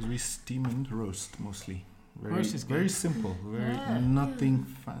burning. Because we steam and roast mostly. Roast is good. Very simple. Nothing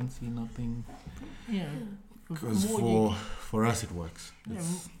fancy. Nothing. Because for us it works.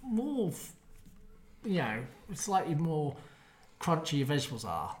 It's more. Slightly more crunchy your vegetables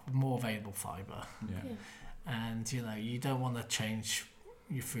are, more available fibre. And you don't want to change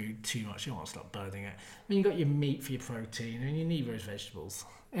your food too much. You don't want to start burning it. You've got your meat for your protein, and you need those vegetables,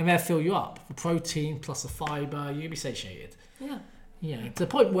 and they'll fill you up. The protein plus the fibre, you'll be satiated. To the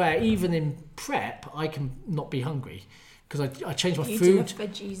point where even in prep, I can not be hungry, because I change my food.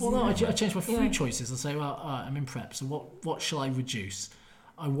 Veggies. Well, no, I change my food choices. I say, well, I'm in prep, so what shall I reduce?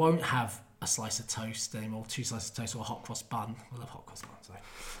 I won't have a slice of toast anymore, 2 slices of toast, or a hot cross bun. I love hot cross buns,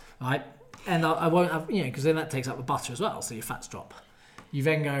 right? And I won't have, because then that takes up the butter as well, so your fats drop. You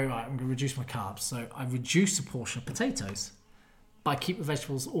then go, right, I'm going to reduce my carbs, so I reduce the portion of potatoes, but I keep the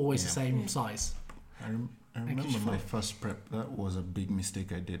vegetables always the same size. I remember my first prep. That was a big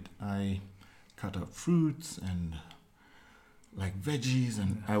mistake I did. I cut out fruits and like veggies,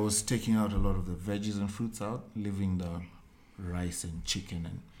 and I was taking out a lot of the veggies and fruits out, leaving the rice and chicken.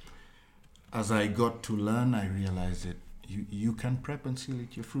 And as I got to learn, I realized that you can prep and still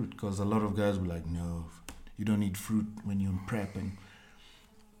eat your fruit, because a lot of guys were like, no, you don't eat fruit when you're in prep.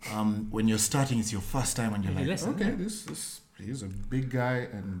 And when you're starting, it's your first time, and you're like, okay, he's a big guy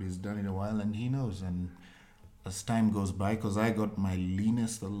and he's done it a while and he knows. And as time goes by, because I got my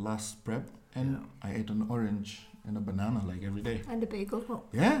leanest the last prep, and I ate an orange and a banana like every day. And a bagel.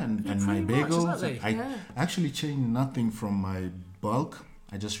 Yeah, and my bagel. I actually changed nothing from my bulk.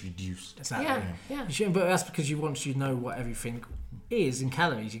 I just reduced. Exactly. Yeah. You shouldn't, but that's because once you know what everything is in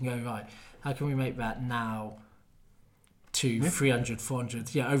calories, you can go, right, how can we make that now to 300,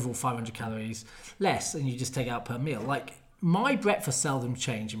 400, overall 500 calories less, and you just take out per meal. Like, my breakfast seldom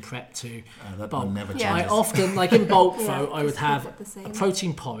change in prep to that bulk. one never changes. I often, like in bulk Yeah, I would have the a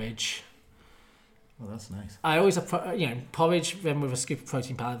protein porridge. Oh, that's nice. I always have porridge, then with a scoop of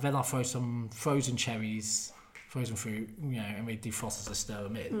protein powder. Then I'll throw some frozen cherries, frozen fruit, and we defrost as I stir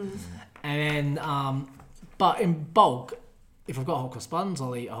them in. And then, but in bulk, if I've got hot cross buns,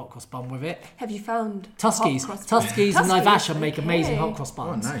 I'll eat a hot cross bun with it. Have you found Tuskies and Nivasha make amazing hot cross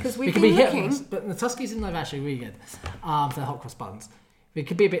buns. Oh, nice. Because we've been looking. But the Tuskies and Nivasha are really good for the hot cross buns. It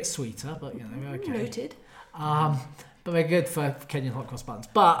could be a bit sweeter, but they're okay. Noted. But they're good for Kenyan hot cross buns.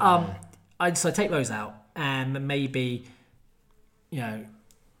 But I take those out, and maybe,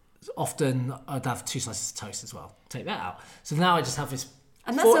 often I'd have 2 slices of toast as well. Take that out. So now I just have this.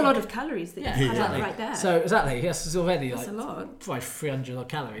 And that's a lot of calories that you have right there. So exactly, yes, it's already that's a lot. Probably 300 odd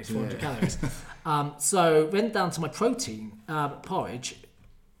calories, 400 calories. So went down to my protein porridge.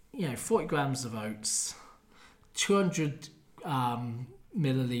 40 grams of oats, 200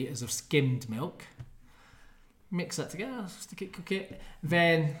 milliliters of skimmed milk. Mix that together, stick it, cook it.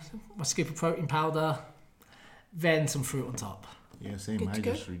 Then my scoop of protein powder. Then some fruit on top. Yeah, same. I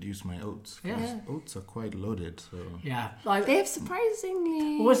just reduced my oats. Yeah. Oats are quite loaded, so... Yeah. They have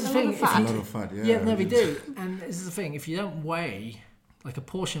surprisingly a lot of fat. A lot of fat, yeah. Yeah, no, we do. And this is the thing, if you don't weigh, like a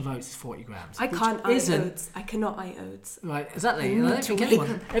portion of oats is 40 grams. I can't eat oats. I cannot eat oats. Right, exactly. And I don't think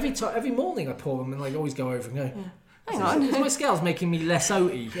anyone... Every morning I pour them and I always go over and go... Yeah. Hang on. My scale's making me less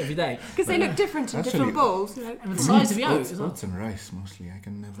oaty every day. Because they look different in different bowls. And the size of the oats. Oats and rice, mostly. I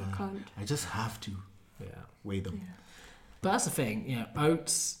can never... I just have to weigh them. Yeah. But that's the thing,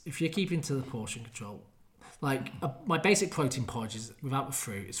 oats, if you're keeping to the portion control, like my basic protein porridge is, without the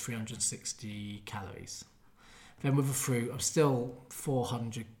fruit, is 360 calories. Then with the fruit, I'm still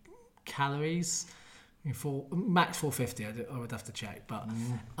 400 calories, max 450, I would have to check. But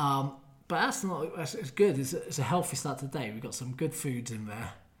that's it's good, it's a healthy start to the day. We've got some good foods in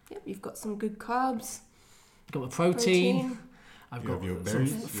there. Yep, you've got some good carbs. Got the protein. I've got some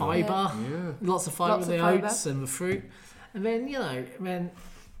fibre, lots of fibre with the oats and the fruit. And then,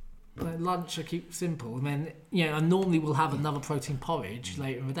 lunch I keep simple. And then, I normally will have another protein porridge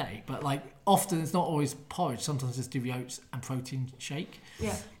later in the day. But, often it's not always porridge. Sometimes I just do the oats and protein shake.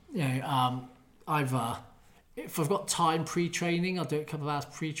 Yeah. Either, if I've got time pre-training, I'll do it a couple of hours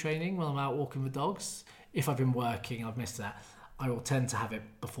pre-training when I'm out walking the dogs. If I've been working, I've missed that, I will tend to have it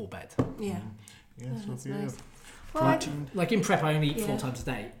before bed. Yeah. Yeah, so nice. protein. Like in prep, I only eat 4 times a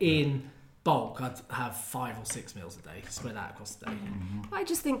day. In bulk, I'd have 5 or 6 meals a day, spread out across the day. I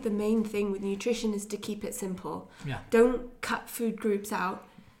just think the main thing with nutrition is to keep it simple. Yeah. Don't cut food groups out.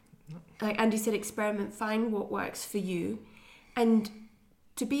 Like Andy said, experiment, find what works for you. And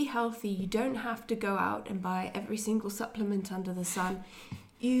to be healthy, you don't have to go out and buy every single supplement under the sun.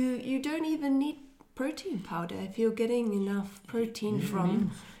 You don't even need protein powder if you're getting enough protein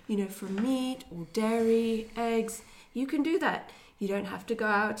from meat or dairy, eggs. You can do that. You don't have to go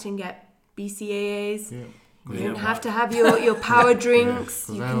out and get BCAAs. Yeah. You don't have to have your power drinks.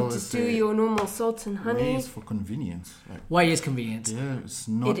 You can just do your normal salt and honey. Whey is for convenience. Whey is convenient. Yeah, it's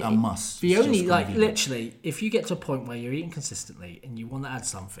not a must. The only, literally, if you get to a point where you're eating consistently and you want to add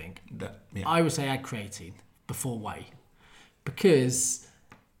something, I would say add creatine before whey. Because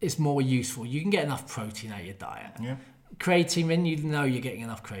it's more useful. You can get enough protein out of your diet. Yeah. Creatine, then you know you're getting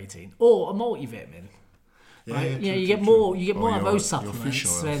enough creatine. Or a multivitamin. Right? You get more of those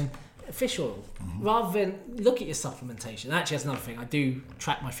supplements than fish oil. Rather than look at your supplementation. Actually, that's another thing. I do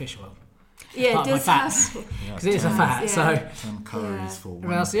track my fish oil. Yeah, part of my fats because it is a fat. So 10 calories for one. I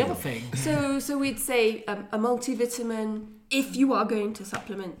mean, that's the other thing. So we'd say a multivitamin if you are going to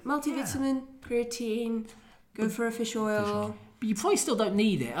supplement. Multivitamin, creatine, go for a fish oil. But you probably still don't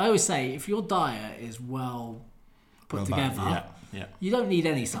need it. I always say if your diet is well put together, you don't need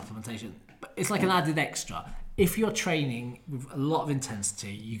any supplementation. But it's like an added extra. if you're training with a lot of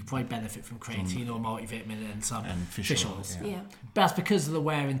intensity, you could probably benefit from creatine or multivitamin and some fish oils. Yeah. But that's because of the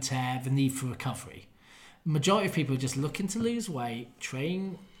wear and tear, the need for recovery. Majority of people are just looking to lose weight,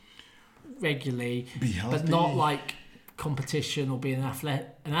 train regularly, Be healthy. but not like competition or being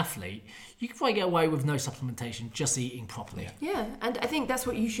an athlete. You can probably get away with no supplementation, just eating properly. Yeah, and I think that's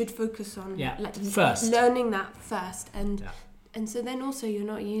what you should focus on. Yeah, like, first. learning that first, and so then also you're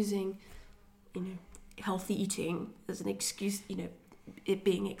not using, healthy eating as an excuse. It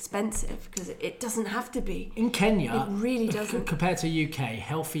being expensive, because it doesn't have to be. In Kenya, It really doesn't. Compared to UK,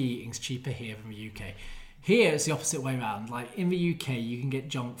 healthy eating's cheaper here than the UK. Here it's the opposite way around. Like in the UK, you can get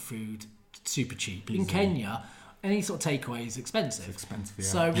junk food super cheap. In Kenya, any sort of takeaway is expensive. It's expensive, yeah.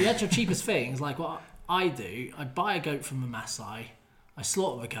 So the actual cheapest things, like what I do, I buy a goat from the Maasai, I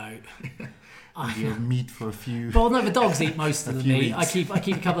slaughter the goat. Your meat for a few. Well, no, the dogs eat most of the few meat. weeks. I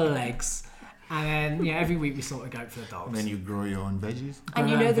keep a couple of legs, and then every week we slaughter a goat for the dogs. And then you grow your own veggies. And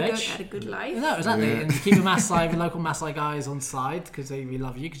Grow the our veg. goat had a good life. No, exactly. Yeah. And keep the Maasai, the local Maasai guys on side because they really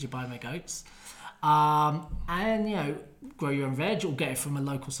love you because you buy their goats. And grow your own veg or get it from a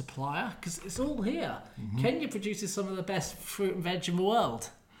local supplier because it's all here. Kenya produces some of the best fruit and veg in the world,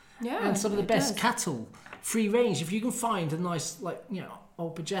 Yeah, and some of the it best does. cattle, free range. If you can find a nice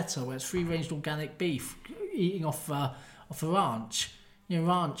old Pagetta where it's free range organic beef, eating off a ranch,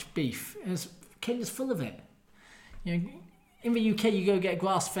 ranch beef, Kenya's full of it. In the UK, you go get a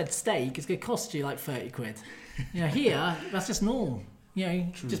grass-fed steak, it's going to cost you like 30 quid. Here, that's just normal.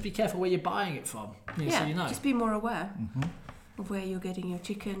 Just be careful where you're buying it from. So you know. Just be more aware of where you're getting your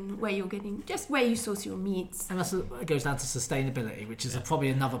chicken, where you source your meats. And it goes down to sustainability, which is probably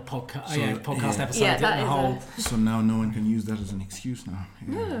another podcast episode. Yeah, that is the whole. So now no one can use that as an excuse now.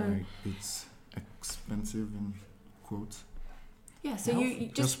 No. Like, it's expensive in quotes. Yeah, so you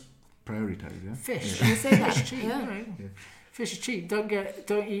just prioritize, yeah? Fish. you say that. Fish is cheap. Yeah. Fish is cheap. Don't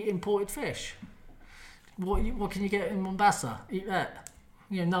eat imported fish. What can you get in Mombasa? Eat that.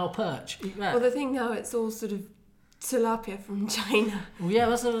 Nile perch. Eat that. Well, the thing now, it's all sort of tilapia from China. Well, yeah,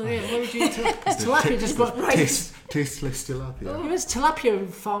 that's what would you eat? Tilapia just got Right. Tasteless tilapia. There's tilapia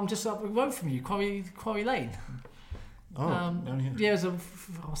farm just up the road from you, Quarry Lane. Oh, down here. Yeah, there's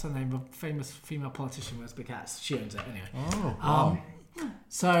what's her name? A famous female politician with big hats. She owns it anyway. Oh, wow.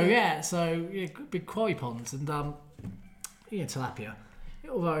 So big quarry ponds and tilapia.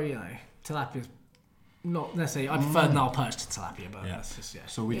 Although tilapia's not necessarily. I prefer Nile perch to tilapia, but that's just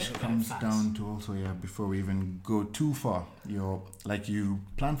So which comes down to also before we even go too far, you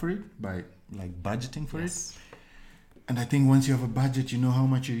plan for it by budgeting for it. And I think once you have a budget, you know how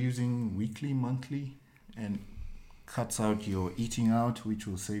much you're using weekly, monthly, and cuts out your eating out, which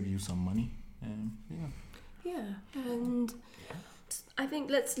will save you some money. And I think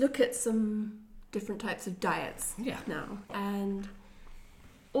let's look at some different types of diets now, and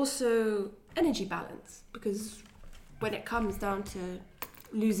also energy balance, because when it comes down to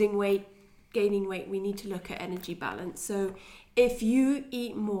losing weight, gaining weight, we need to look at energy balance. So if you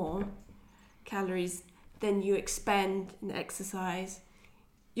eat more calories than you expend in exercise,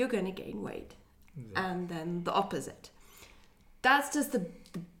 you're going to gain weight. And then the opposite. That's just the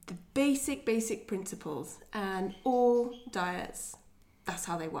basic principles, and all diets, that's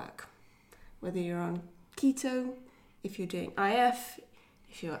how they work. Whether you're on keto, if you're doing IF,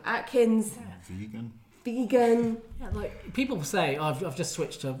 if you're Atkins, Vegan. Yeah, like people say, I've just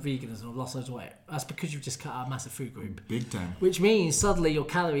switched to veganism, I've lost loads of weight. That's because you've just cut out a massive food group. Big time. Which means suddenly your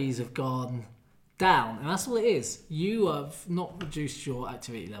calories have gone down, and that's all it is. You have not reduced your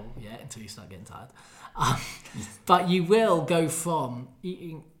activity level yet until you start getting tired. But you will go from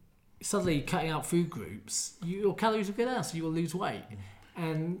eating, suddenly cutting out food groups, your calories will go down, so you will lose weight.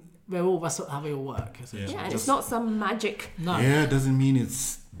 And that's how they all work. and it's not some magic. No. Yeah, it doesn't mean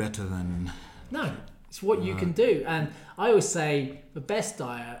it's better than... No, it's what you can do. And I always say the best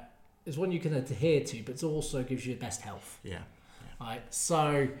diet is one you can adhere to, but it also gives you the best health. Yeah. Right.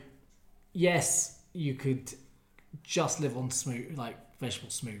 So, yes, you could just live on vegetable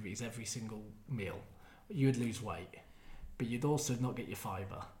smoothies every single meal. You would lose weight, but you'd also not get your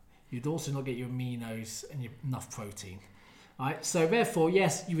fibre. You'd also not get your aminos and enough protein. Right. So therefore,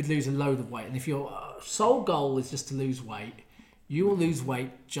 yes, you would lose a load of weight. And if your sole goal is just to lose weight, you will lose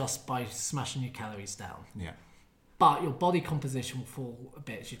weight just by smashing your calories down. Yeah. But your body composition will fall a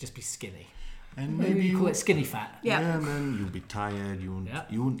bit. You'll just be skinny. And Maybe you call it skinny fat. Yeah. And then you'll be tired. You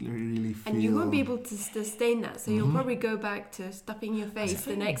won't really feel... And you won't be able to sustain that. So you'll probably go back to stuffing your face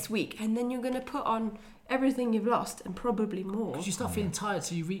the next week. And then you're going to put on everything you've lost and probably more. Because you start feeling tired,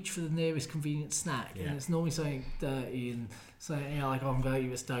 so you reach for the nearest convenient snack. And it's normally something dirty and something, I'm going to eat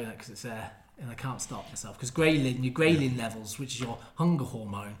this donut because it's there. and I can't stop myself because your ghrelin levels, which is your hunger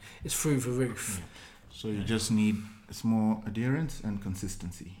hormone, is through the roof. Yeah. So you just need more adherence and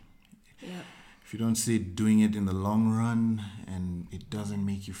consistency. Yeah. If you don't see it doing it in the long run and it doesn't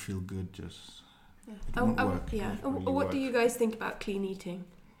make you feel good, just it won't work. Yeah. It won't really What work. do you guys think about clean eating?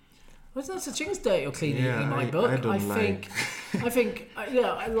 Well, there's no such thing as dirty or clean eating in my book. I don't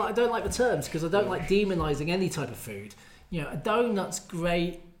I don't like the terms because I don't like demonising any type of food. A donut's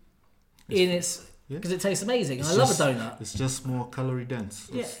great because it tastes amazing. And I love a donut. It's just more calorie dense.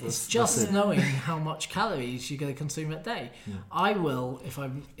 It's just knowing how much calories you're going to consume a day. Yeah. I will, if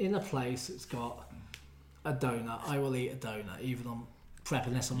I'm in a place that's got a donut, I will eat a donut, even on prep,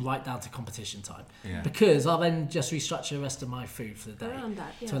 unless I'm right down to competition time. Yeah. Because I'll then just restructure the rest of my food for the day Around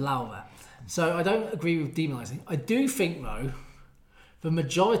that, to allow that. So I don't agree with demonising. I do think, though, the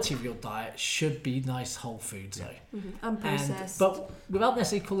majority of your diet should be nice whole foods, though. Mm-hmm. Unprocessed. But without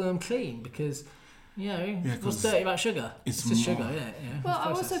necessarily calling them clean, because, what's dirty about sugar? It's just sugar, isn't it? Well,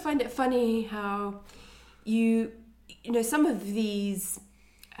 I also find it funny how some of these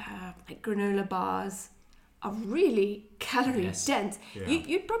like granola bars are really calorie dense. Yeah.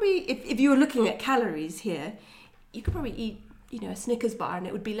 You'd probably, if you were looking at calories here, you could probably eat a Snickers bar and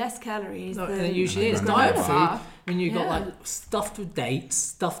it would be less calories than it usually is. a Diet granola food, bar. when you've got like stuffed with dates,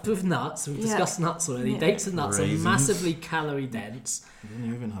 stuffed with nuts, we've discussed nuts already, dates and nuts Raisins. are massively calorie dense. Then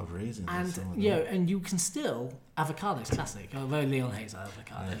you even have raisins. And and you can still, avocados, classic, although Leon hates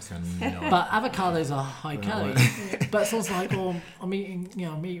avocados. But avocados are high calorie. But it's also like, I'm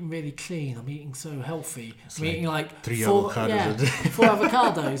eating really clean, I'm eating so healthy. I'm eating like 3 4 avocados a day. 4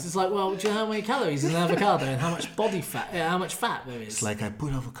 avocados. It's like, well, do you know how many calories in an avocado and how much body fat, how much fat there is? It's like I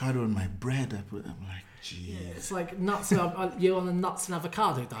put avocado on my bread. I'm like, gee. It's like nuts. You're on a nuts and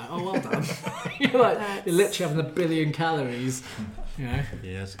avocado diet. Oh, well done. You're literally having 1 billion calories.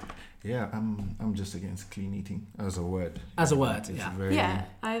 Yes. Yeah, I'm just against clean eating as a word. As a word, It's yeah. very,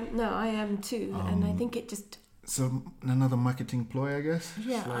 I am too, and I think it just. So another marketing ploy, I guess.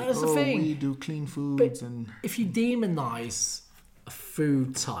 Yeah, It's like, that's the thing. We do clean foods and. If you demonise a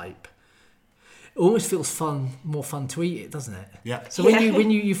food type, it almost feels more fun to eat it, doesn't it? Yeah. So when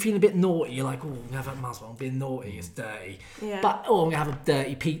you feel a bit naughty, you're like, I'm gonna have that muscle. I'm being naughty. It's dirty. Yeah. But I'm gonna have a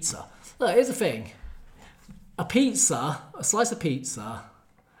dirty pizza. Look, here's the thing: a slice of pizza,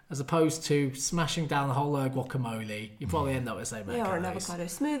 as opposed to smashing down a whole guacamole, you probably end up with the same amount of or an calories. avocado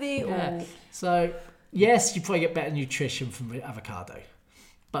smoothie, or So yes, you probably get better nutrition from the avocado,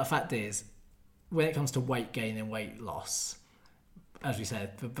 but the fact is, when it comes to weight gain and weight loss, as we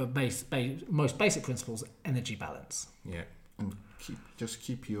said, the most basic principles: energy balance. Yeah, and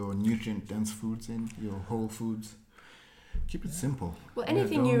keep your nutrient-dense foods in, your whole foods. Keep it simple. Well,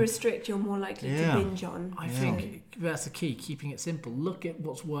 anything you restrict, you're more likely to binge on. I think that's the key, keeping it simple. Look at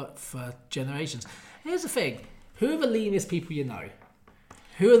what's worked for generations. Here's the thing: who are the leanest people you know?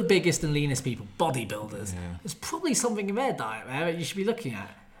 Who are the biggest and leanest people? Bodybuilders. Yeah. There's probably something in their diet there that you should be looking at.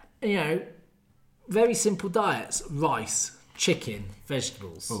 Very simple diets: rice, chicken,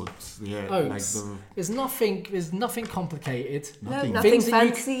 vegetables. Oats. Oats. There's nothing complicated. Nothing Things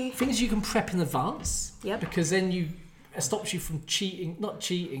fancy. Things you can prep in advance. Yep. Because then it stops you from cheating, not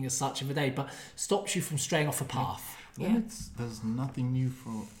cheating as such in the day, but stops you from straying off a path. Yeah. There's nothing new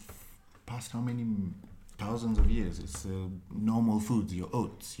for past how many thousands of years. It's normal foods: your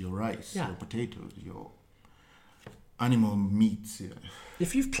oats, your rice, your potatoes, your animal meats. Yeah.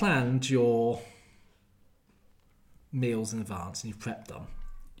 If you've planned your meals in advance and you've prepped them,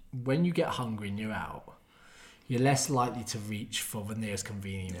 when you get hungry and you're out, you're less likely to reach for the nearest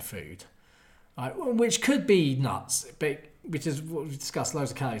convenient food. Which could be nuts, but which is what we discussed,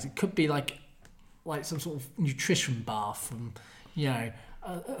 loads of calories. It could be like some sort of nutrition bar from a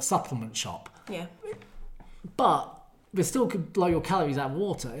supplement shop. Yeah. But they still could blow your calories out of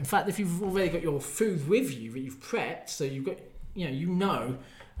water. In fact, if you've already got your food with you that you've prepped, so you've got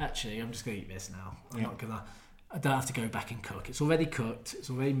actually I'm just gonna eat this now. I don't have to go back and cook. It's already cooked.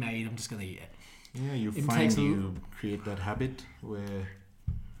 It's already made. I'm just gonna eat it. Yeah, you create that habit where.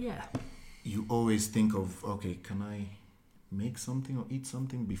 Yeah. You always think of, okay, can I make something or eat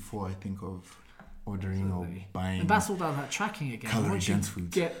something before I think of ordering or buying. And that's all down that tracking again. Calorie dense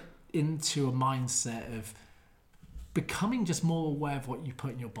foods. Get into a mindset of becoming just more aware of what you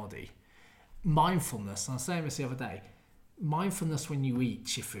put in your body. Mindfulness, and I was saying this the other day, mindfulness when you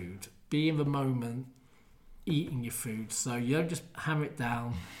eat your food. Be in the moment eating your food, so you don't just hammer it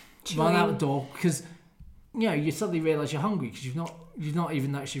down, run out the door, because you suddenly realise you're hungry because you've not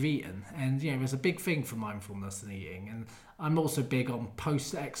even noticed you've eaten. And there's a big thing for mindfulness and eating. And I'm also big on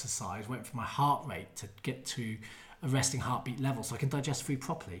post-exercise, waiting for my heart rate to get to a resting heartbeat level so I can digest food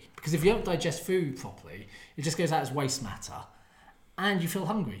properly. Because if you don't digest food properly, it just goes out as waste matter and you feel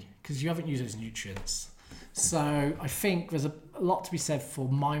hungry because you haven't used those nutrients. So I think there's a lot to be said for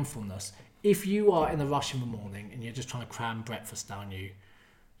mindfulness. If you are in a rush in the morning and you're just trying to cram breakfast down you,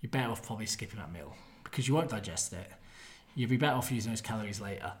 you're better off probably skipping that meal because you won't digest it. You'll be better off using those calories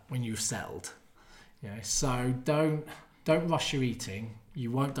later when you've settled. So don't rush your eating.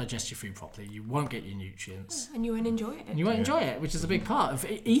 You won't digest your food properly. You won't get your nutrients. And you won't enjoy it. And you won't enjoy it, which is a big part of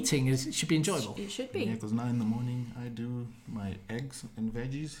eating. It should be enjoyable. It should be. Yeah, because now in the morning I do my eggs and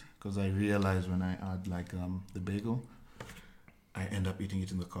veggies because I realize when I add like the bagel, I end up eating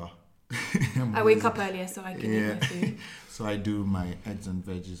it in the car. I wake up earlier so I can eat my food. So I do my eggs and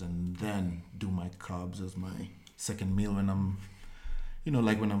veggies and then do my carbs as my second meal when I'm,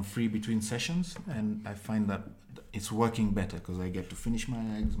 like when I'm free between sessions. And I find that it's working better because I get to finish my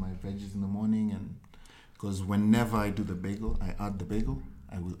eggs, my veggies in the morning. And because whenever I do the bagel, I add the bagel,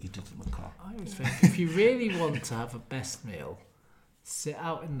 I will eat it in the car. I always think if you really want to have a best meal, sit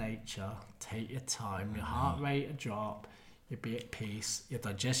out in nature, take your time, your heart rate will drop, you'll be at peace, you'll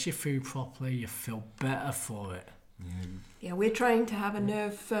digest your food properly, you feel better for it. Yeah, we're trying to have a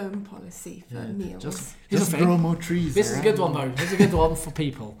no foam policy for meals. Just grow more trees. This is a good one though. This is a good one for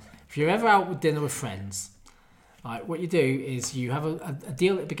people. If you're ever out with dinner with friends, right, what you do is you have a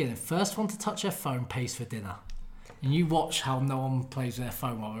deal at the beginning. First one to touch their phone pays for dinner. And you watch how no one plays with their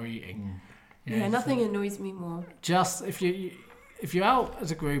phone while they're eating. Nothing annoys me more. Just if you're out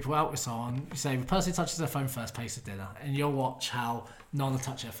as a group or out with someone, you say the person who touches their phone first pays for dinner, and you'll watch how none will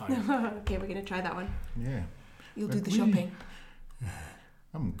touch their phone. Okay, we're gonna try that one. Yeah. You'll do the shopping.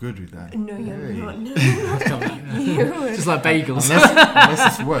 I'm good with that. No, you're not. No, Just like bagels.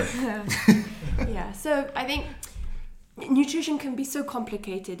 Unless it's work. Yeah, so I think nutrition can be so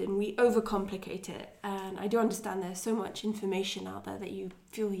complicated and we overcomplicate it. And I do understand there's so much information out there that you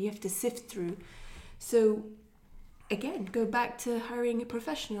feel you have to sift through. So again, go back to hiring a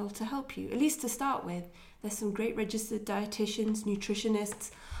professional to help you, at least to start with. There's some great registered dietitians,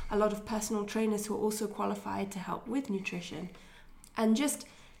 nutritionists, a lot of personal trainers who are also qualified to help with nutrition. And just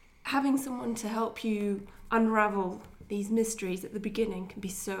having someone to help you unravel these mysteries at the beginning can be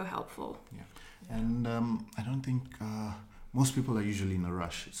so helpful. Yeah. And I don't think most people are usually in a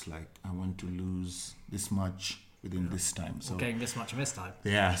rush. It's like, I want to lose this much within this time. So getting this much of this time.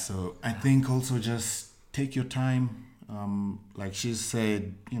 Yeah, so I think also just take your time. Like she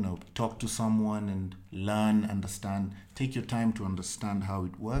said, talk to someone and learn, understand. Take your time to understand how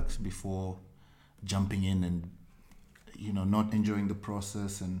it works before jumping in and, not enjoying the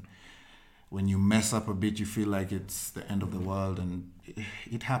process. And when you mess up a bit, you feel like it's the end of the world. And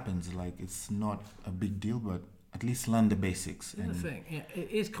it happens. Like, it's not a big deal, but at least learn the basics. The thing, it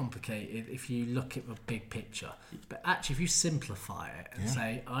is complicated if you look at the big picture. But actually, if you simplify it and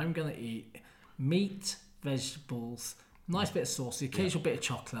say, I'm going to eat meat, vegetables, nice bit of sauce, the occasional bit of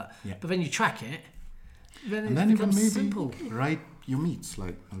chocolate, but then you track it, then it becomes simple. Write your meats,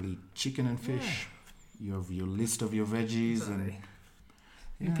 like I'll eat chicken and fish. You have your list of your veggies. Exactly.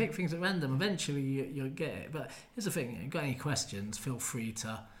 And you pick things at random. Eventually you'll get it. But here's the thing, if you've got any questions, feel free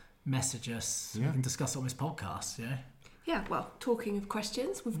to message us. We can discuss it on this podcast. Yeah, well, talking of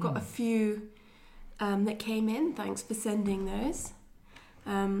questions, we've got a few that came in. Thanks for sending those.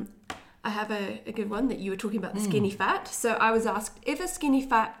 I have a good one that you were talking about, the skinny fat. So I was asked, if a skinny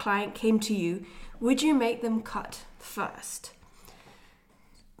fat client came to you, would you make them cut first?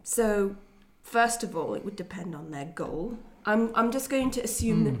 So first of all, it would depend on their goal. I'm just going to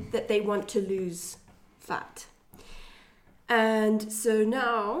assume that they want to lose fat. And so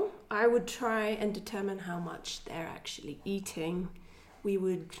now I would try and determine how much they're actually eating. We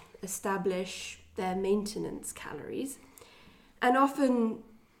would establish their maintenance calories. And often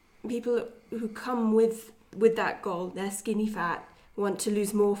people who come with that goal, they're skinny fat, want to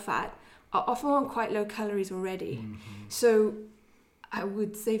lose more fat, are often on quite low calories already. So I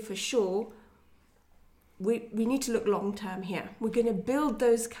would say for sure, we need to look long term here. We're going to build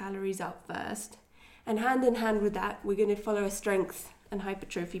those calories up first. And hand in hand with that, we're going to follow a strength and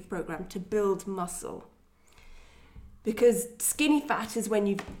hypertrophy program to build muscle. Because skinny fat is when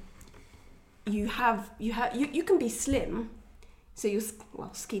you can be slim, so you're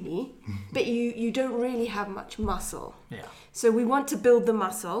skinny, but you don't really have much muscle. Yeah. So we want to build the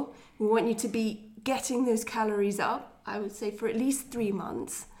muscle. We want you to be getting those calories up, I would say, for at least 3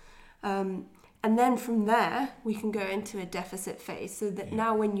 months. And then from there, we can go into a deficit phase so that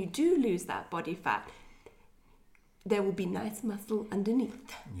now when you do lose that body fat, there will be nice muscle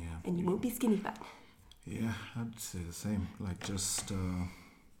underneath. And you won't be skinny fat. Yeah, I'd say the same. Like, just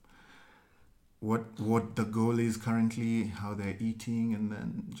what the goal is currently, how they're eating, and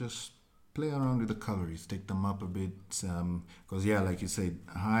then just play around with the calories, take them up a bit, because like you said,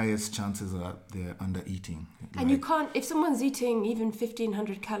 highest chances are they're under eating. And you can't, if someone's eating even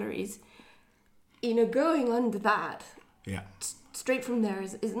 1,500 calories, going under that, straight from there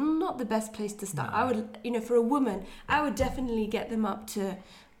is not the best place to start. No. I would, for a woman, I would definitely get them up to,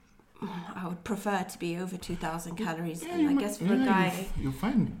 I would prefer to be over 2,000 calories. And I guess for a guy... You'll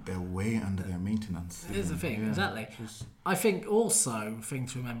find they're way under their maintenance. Here's the thing, exactly. I think also, a thing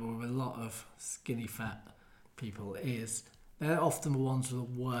to remember with a lot of skinny fat people is they're often the ones with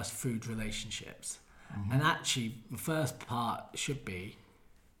the worst food relationships. Mm-hmm. And actually, the first part should be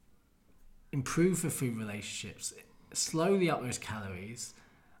improve the food relationships, slowly up those calories,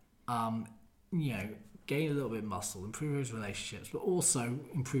 gain a little bit of muscle, improve those relationships, but also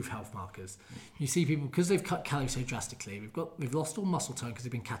improve health markers. You see people, because they've cut calories so drastically, they've lost all muscle tone because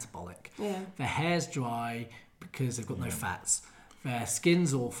they've been catabolic. Yeah. Their hair's dry because they've got no fats. Their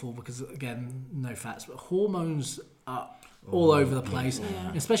skin's awful because, again, no fats. But hormones are all over the place,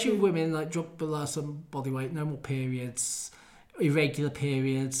 especially with women, like drop below some body weight, no more periods, irregular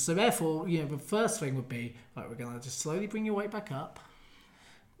periods. So therefore, the first thing would be, right, we're going to just slowly bring your weight back up,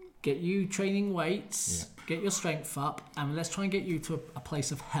 get you training weights, get your strength up, and let's try and get you to a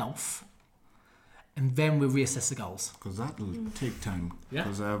place of health, and then we'll reassess the goals. Because that will take time.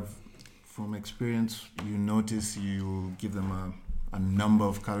 Because from experience, you notice you give them a number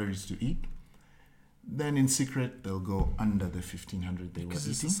of calories to eat, then in secret they'll go under the 1,500 they were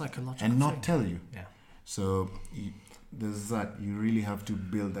eating, it's a psychological and not thing. tell you. Yeah. So there's that. You really have to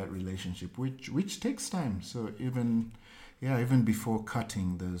build that relationship, which takes time. So even before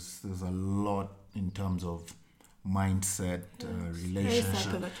cutting, there's a lot in terms of mindset, relationship. Very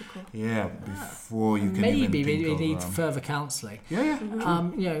psychological. Before you can maybe even think we need further counselling.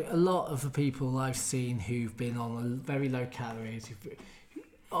 Mm-hmm. A lot of the people I've seen who've been on very low calories, who've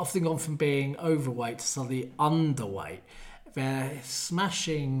often gone from being overweight to suddenly underweight. They're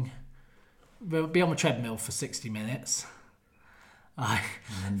smashing. They'll be on the treadmill for 60 minutes.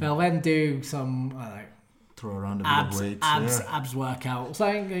 They'll then do some, throw around a bit of weight. Abs workout.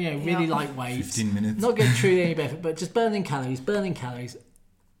 Something, really light weights. 15 minutes. Not getting truly any benefit, but just burning calories.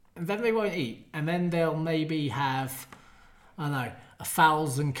 And then they won't eat. And then they'll maybe have,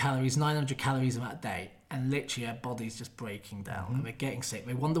 1,000 calories, 900 calories in that day. And literally their body's just breaking down. And they're getting sick.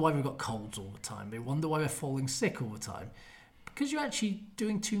 They wonder why they've got colds all the time. They wonder why they're falling sick all the time. Because you're actually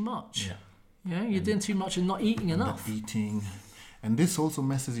doing too much. You're doing too much and not eating enough. Eating. And this also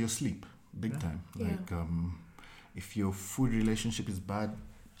messes your sleep big time. Like if your food relationship is bad,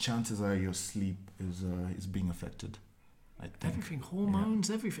 chances are your sleep is being affected. I think. Everything, hormones,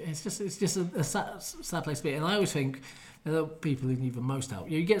 everything. It's just a sad place to be. And I always think there are people who need the most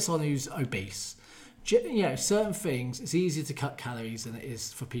help. You get someone who's obese. Certain things, it's easier to cut calories than it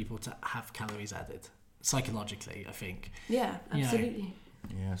is for people to have calories added. Psychologically, I think. Yeah, absolutely.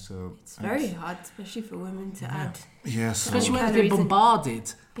 So it's very hard, especially for women to add. Especially when they've been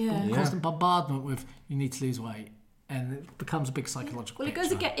bombarded. Constant bombardment with you need to lose weight, and it becomes a big psychological. Well,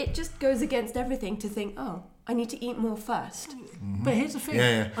 it just goes against everything to think, I need to eat more first. Mm-hmm. But here's the thing.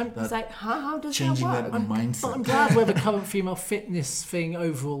 It's like, how does that work? Mindset. But I'm glad where the current female fitness thing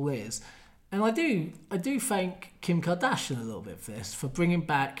overall is, and I do thank Kim Kardashian a little bit for this, for bringing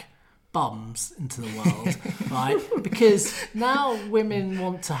back bums into the world, right? Because now women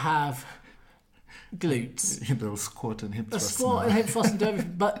want to have glutes. They'll squat and hip thrust. And hip thrust and do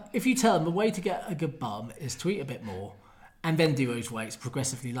everything. But if you tell them the way to get a good bum is to eat a bit more and then do those weights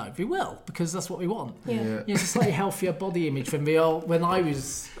progressively low, they will, because that's what we want. It's a slightly healthier body image than when I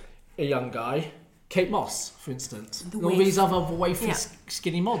was a young guy. Kate Moss, for instance. And all these other wafy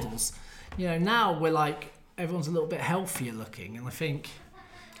skinny models. Now we're like, everyone's a little bit healthier looking, and I think...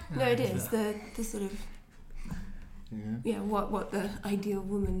 No, it is. The sort of what the ideal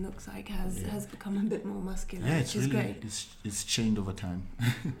woman looks like has become a bit more muscular, which is great. It's changed over time.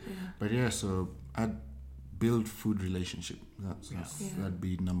 But so I'd build food relationship. That'd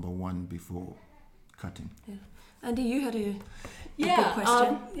be number one before cutting. Andy, you had a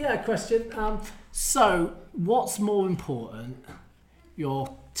good question. So what's more important,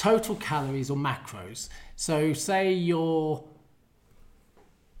 your total calories or macros? So say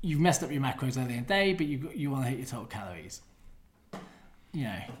you've messed up your macros earlier in the day, but you want to hit your total calories.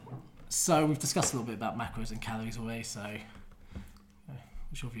 So we've discussed a little bit about macros and calories already. So,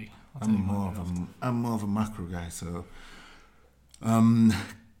 what's your view? I'm more of a macro guy. So,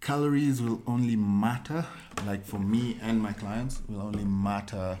 calories will only matter, like for me and my clients, will only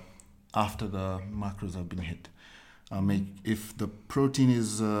matter after the macros have been hit. If the protein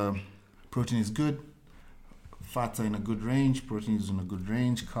is protein is good, fats are in a good range, protein is in a good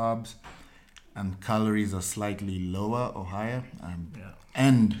range, carbs, and calories are slightly lower or higher,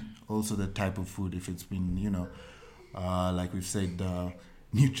 and also the type of food, if it's been, like we've said,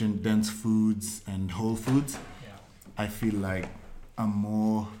 nutrient-dense foods and whole foods, I feel like I'm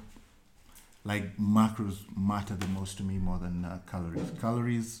more, like macros matter the most to me more than calories.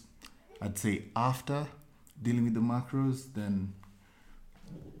 Calories, I'd say after dealing with the macros, then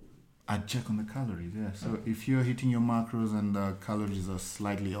I'd check on the calories, So if you're hitting your macros and the calories are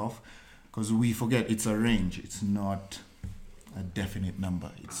slightly off, because we forget it's a range, it's not a definite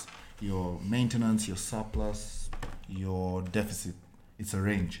number. It's your maintenance, your surplus, your deficit. It's a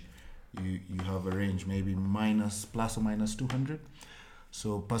range. You have a range, maybe plus or minus 200.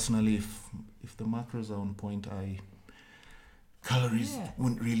 So personally, if the macros are on point, calories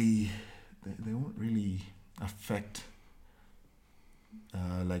won't really, they won't really affect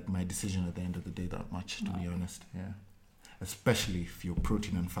like my decision at the end of the day that much, to be honest. Especially if your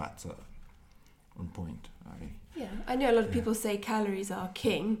protein and fats are on point. I know a lot of people say calories are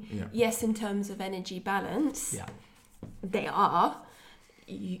king. Yes, in terms of energy balance, they are.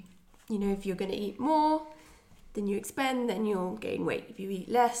 You know, if you're going to eat more than you expend, then you'll gain weight. If you eat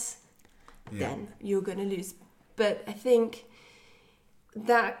less, then you're going to lose. But I think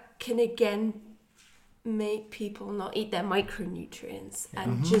that can again make people not eat their micronutrients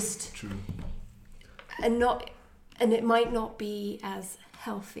and just True. and it might not be as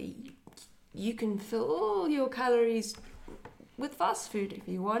healthy. You can fill all your calories with fast food if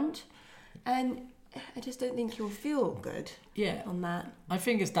you want, and I just don't think you'll feel good on that. I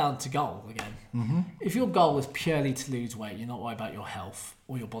think it's down to goal again. If your goal is purely to lose weight, you're not worried about your health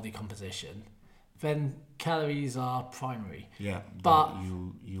or your body composition, then calories are primary. But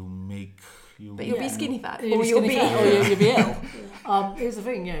you'll be skinny fat, or you'll be ill. Here's the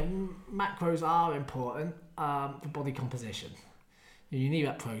thing, macros are important for body composition. You need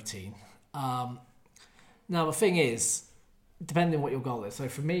that protein. Now the thing is, depending on what your goal is. So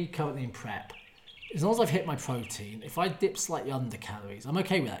for me, currently in prep, as long as I've hit my protein, if I dip slightly under calories, I'm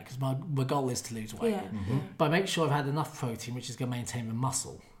okay with that because my goal is to lose weight. But I make sure I've had enough protein, which is going to maintain the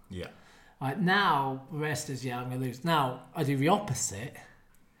muscle. Right, now, the rest is, I'm going to lose. Now, I do the opposite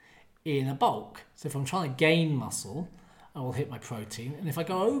in a bulk. So if I'm trying to gain muscle, I will hit my protein. And if I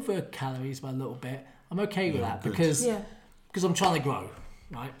go over calories by a little bit, I'm okay with that because I'm trying to grow,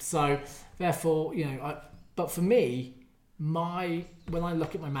 right? So therefore, but for me, when I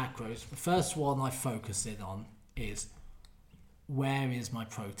look at my macros, the first one I focus in on is where is my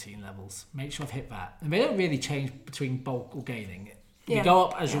protein levels? Make sure I've hit that. And they don't really change between bulk or gaining. You go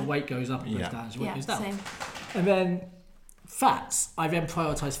up as your weight goes up and goes down as your weight goes down. Same. And then fats, I then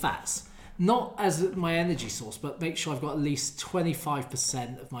prioritise fats. Not as my energy source, but make sure I've got at least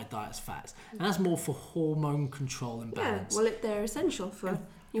 25% of my diet as fats. And that's more for hormone control and balance. Yeah, well, they're essential for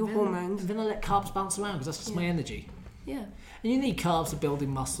your hormones. And then I let carbs bounce around because that's just my energy. Yeah. And you need carbs for building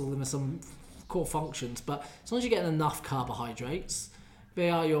muscle and there's some core functions, but as long as you're getting enough carbohydrates, they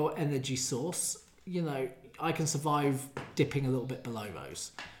are your energy source. I can survive dipping a little bit below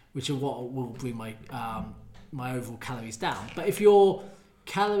those, which are what will bring my my overall calories down. But if your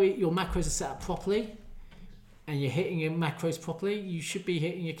macros are set up properly and you're hitting your macros properly, you should be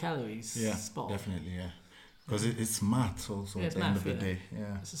hitting your calories. Spot on. Definitely, because it's maths also at the end of the day.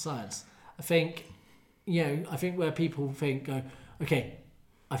 It's a science. I think where people think, okay,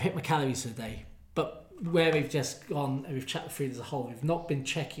 I've hit my calories for the day, but where we've just gone and we've chatted through as a whole, we've not been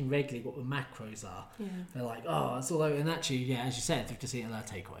checking regularly what the macros are. They're like, it's all over. And actually, as you said, they've just eaten their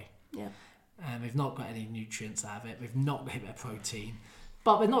takeaway. And they've not got any nutrients out of it. They've not hit their protein.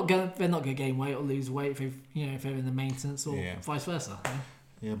 But they're not going to gain weight or lose weight if they're in the maintenance or vice versa.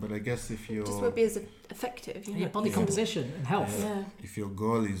 But I guess if you're... just won't be as effective. Body composition and health. If your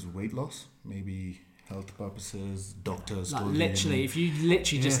goal is weight loss, maybe health purposes, doctors... literally, if you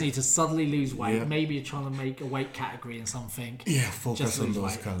literally just need to suddenly lose weight, maybe you're trying to make a weight category in something. Focus on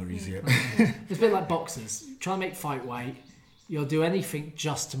those calories, It's a bit like boxers. Try to make fight weight. You'll do anything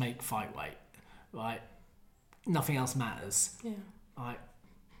just to make fight weight, right? Nothing else matters. Right?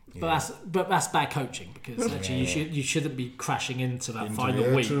 But that's bad coaching because actually you shouldn't be crashing into that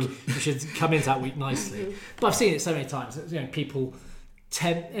final week. True. You should come into that week nicely. But I've seen it so many times. People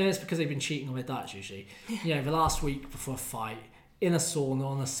and it's because they've been cheating on their diets usually. The last week before a fight, in a sauna,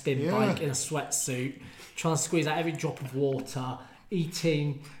 on a spin bike, in a sweatsuit, trying to squeeze out every drop of water,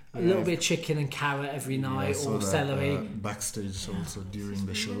 eating a little bit of chicken and carrot every night or celery. Backstage also during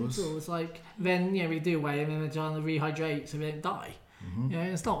the shows. It's like then we do away and then they're trying to rehydrate so they don't die. Yeah,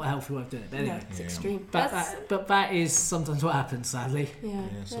 it's not a healthy way of doing it. But anyway, No, it's extreme. but that is sometimes what happens, sadly. Yeah,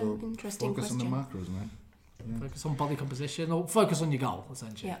 so interesting focus question. on the macros, man. Yeah. Focus on body composition or focus on your goal,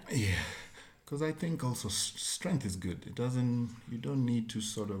 essentially. Yeah. Because I think also strength is good. You don't need to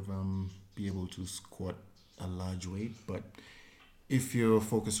sort of be able to squat a large weight, but if you're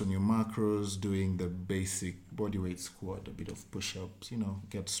focused on your macros, doing the basic body weight squat, a bit of push-ups,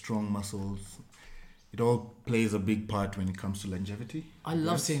 get strong muscles, it all plays a big part when it comes to longevity. I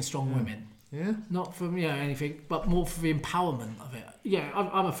love seeing strong women. Yeah. Not from anything, but more for the empowerment of it. Yeah,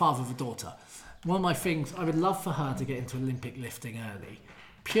 I'm a father of a daughter. One of my things, I would love for her to get into Olympic lifting early,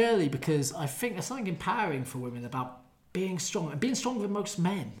 purely because I think there's something empowering for women about being strong and being stronger than most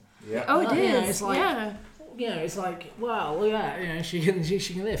men. Yeah. Oh, it is. It's like, it's like, well, yeah, she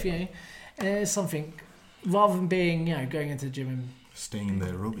can lift, And it's something, rather than being, going into the gym and staying in the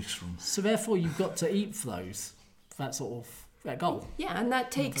aerobics room. So therefore, you've got to eat for that sort of that goal. Yeah, and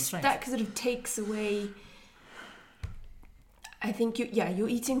that sort of takes away. I think you're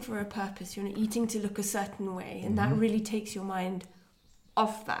eating for a purpose. You're not eating to look a certain way, and that really takes your mind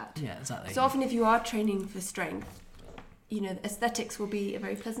off that. Yeah, exactly. So often, if you are training for strength, aesthetics will be a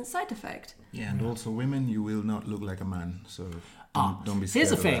very pleasant side effect. Yeah, and also women, you will not look like a man, so don't be scared. Here's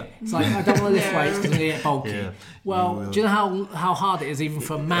the of thing: that. it's like I don't want to lift weights because I'm going to get bulky. Yeah, well, do you know how hard it is even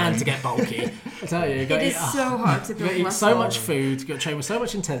for a man to get bulky? I tell you, it is so hard to build eat muscle. so much food, you've got to train with so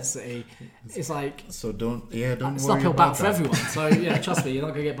much intensity. It's like don't it's worry uphill about battle for that. everyone. So yeah, trust me, you're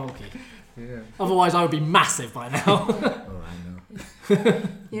not going to get bulky. Yeah. Otherwise, I would be massive by now. Oh, I know.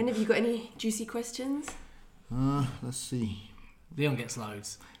 And have you got any juicy questions? Let's see. Leon gets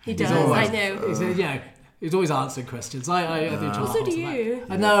loads. He does. always- I know. He's always answering questions. I do try to So hold do them back. you.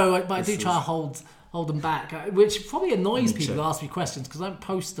 I know, but I do try to hold them back, which probably annoys people who ask me questions because I don't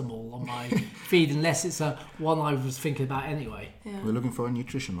post them all on my feed unless it's one I was thinking about anyway. Yeah. We're looking for a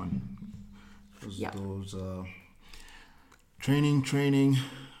nutrition one. Yeah. Those training.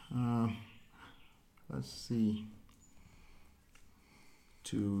 Let's see.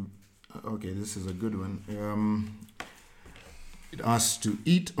 Okay, this is a good one. It asks to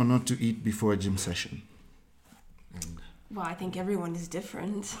eat or not to eat before a gym session. Well, I think everyone is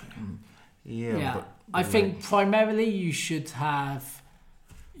different. Yeah. But I think primarily you should have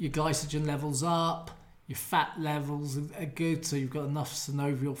your glycogen levels up, your fat levels are good, so you've got enough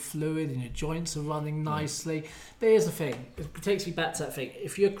synovial fluid and your joints are running nicely. But here's the thing, it takes me back to that thing.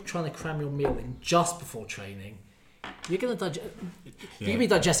 If you're trying to cram your meal in just before training, you're going to you're going to be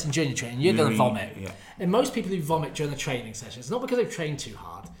digesting during your training, you're going to vomit. Yeah. And most people who vomit during the training session, it's not because they've trained too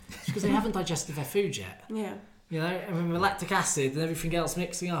hard, it's because they haven't digested their food yet. Yeah. And with lactic acid and everything else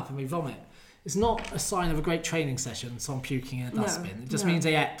mixing up and we vomit. It's not a sign of a great training session, so I'm puking in a dustbin. It just means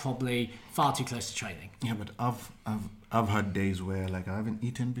they ate probably far too close to training. Yeah, but I've had days where I haven't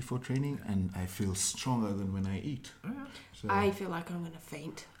eaten before training and I feel stronger than when I eat. So, I feel like I'm going to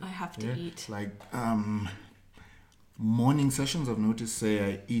faint. I have to eat. Like morning sessions, I've noticed,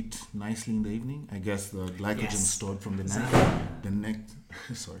 say I eat nicely in the evening. I guess the glycogen stored from the night.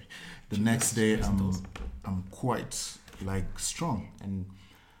 The next day I'm quite strong, and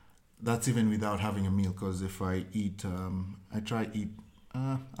that's even without having a meal. Because if I eat,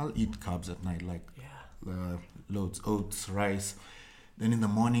 I'll eat carbs at night, loads, oats, rice. Then in the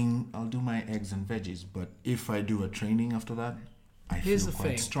morning I'll do my eggs and veggies. But if I do a training after that, I feel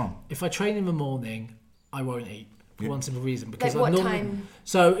quite strong. If I train in the morning, I won't eat. For one simple reason, because what time?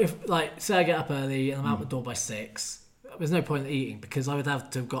 So if say I get up early and I'm out the door by 6, there's no point in eating because I would have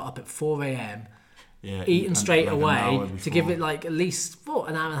to have got up at 4 a.m. Eaten straight away to give it at least an hour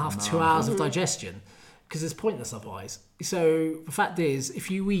and a half, 2 hours of digestion, because it's pointless otherwise. So the fact is, if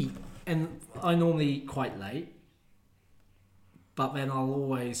you eat, and I normally eat quite late, but then I'll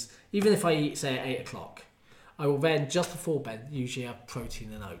always, even if I eat say at 8 o'clock, I will then just before bed usually have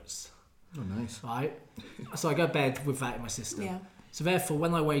protein and oats. Oh, nice. Right? So I go to bed with that in my system. Yeah. So therefore,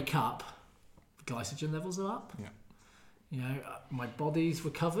 when I wake up, the glycogen levels are up. Yeah. My body's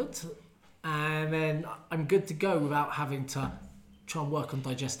recovered, and then I'm good to go without having to try and work on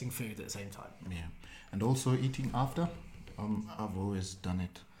digesting food at the same time. Yeah. And also eating after. I've always done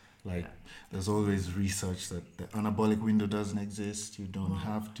it. There's always research that the anabolic window doesn't exist. You don't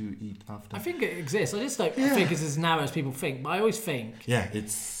have to eat after. I think it exists. I just don't think it's as narrow as people think. But I always think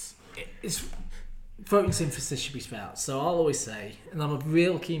it's protein synthesis should be sped out. So I'll always say, and I'm a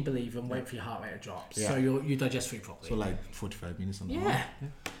real keen believer in wait for your heart rate to drop, so you digest food properly. So 45 minutes on the Yeah,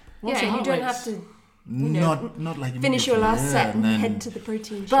 you don't have to not like finish your last set and then head to the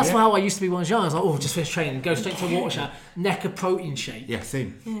protein shake. That's how I used to be when I was young. I was like, just finish training, go straight to a water shower, neck a protein shake. Yeah,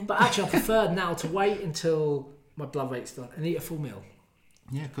 same. But actually I prefer now to wait until my blood rate's done and eat a full meal.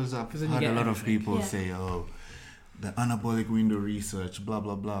 Yeah, because I've then you had get a lot of everything. people say, oh, the anabolic window research, blah,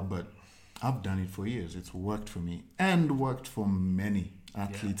 blah, blah. But I've done it for years. It's worked for me and worked for many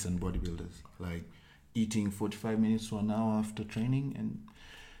athletes and bodybuilders. Like eating 45 minutes to an hour after training. And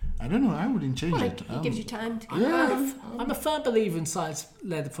I don't know, I wouldn't change it. It gives you time to go Yeah. I'm a firm believer in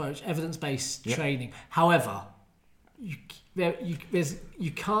science-led approach, evidence-based training. However, you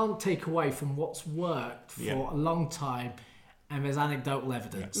can't take away from what's worked for a long time, and there's anecdotal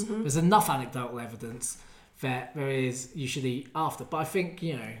evidence. There's enough anecdotal evidence that there is you should eat after. But I think,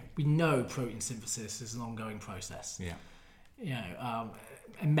 we know protein synthesis is an ongoing process. Yeah.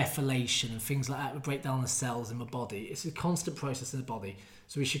 And methylation and things like that, we break down the cells in the body. It's a constant process in the body.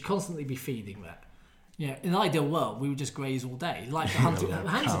 So we should constantly be feeding that. In an ideal world, we would just graze all day. Like the hunting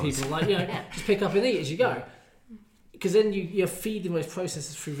people, just pick up and eat as you go. Because then you're feeding those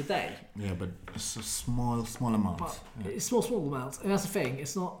processes through the day. Yeah, but it's a small amounts. It's small amounts. And that's the thing.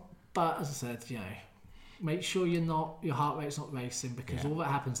 It's not, but as I said, make sure your heart rate's not racing, because all that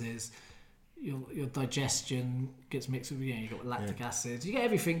happens is your digestion gets mixed with, you've got lactic acid, you get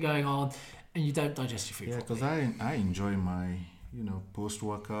everything going on, and you don't digest your food properly. Because I enjoy my,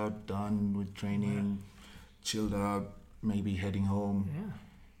 post-workout, done with training, chilled out, maybe heading home,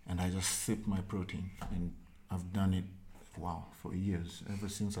 and I just sip my protein. And I've done it, for years, ever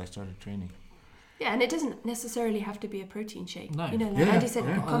since I started training. Yeah, and it doesn't necessarily have to be a protein shake. No. Andy said,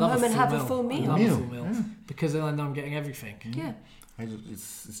 come home and have a full meal. I love a full meal because then I know I'm getting everything. Yeah.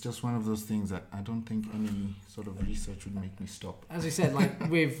 It's just one of those things that I don't think any sort of research would make me stop. As you said, like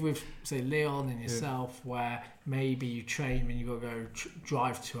with say Leon and yourself, where maybe you train when you got to go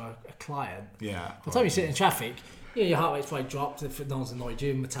drive to a client. Yeah. By the time you sit in traffic, your heart rate's probably dropped if no one's annoyed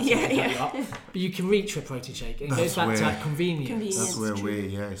you, metabolism you up. But you can reach for a protein shake, and it goes back to that convenience. That's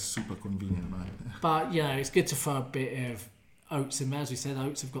where it's super convenient, man. But it's good to throw a bit of oats in there. As we said,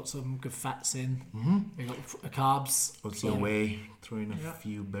 oats have got some good fats in. They've got carbs. Also whey, throw in a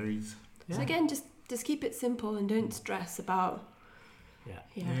few berries. So again, just keep it simple and don't stress about.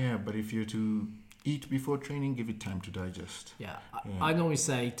 Yeah, but if you're to eat before training, give it time to digest. I normally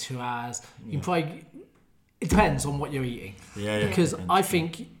say 2 hours. You can probably. It depends on what you're eating. Because I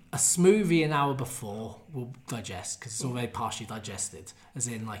think a smoothie an hour before will digest, because it's already partially digested, as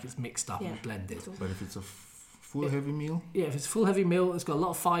in like it's mixed up and blended. But if it's a full heavy meal? Yeah, if it's a full heavy meal, it's got a lot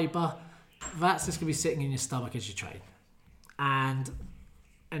of fibre, that's just going to be sitting in your stomach as you train. And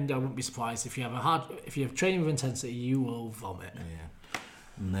I wouldn't be surprised if you have training with intensity, you will vomit. Yeah.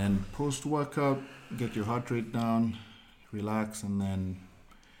 And then post-workout, get your heart rate down, relax, and then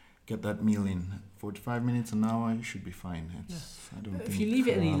get that meal in. 45 minutes, an hour, you should be fine. If you leave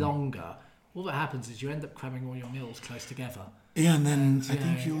it any longer, all that happens is you end up cramming all your meals close together. Yeah, and then I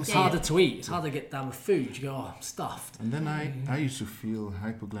think it's harder to eat. It's harder to get down with food. You go, I'm stuffed. And then I used to feel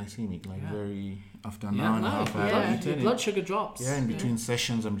hypoglycemic, very after an hour and a half. Your blood sugar drops. Yeah, in between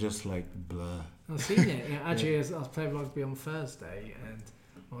sessions, I'm just like blah. I've seen it. Actually, I was playing rugby on Thursday, and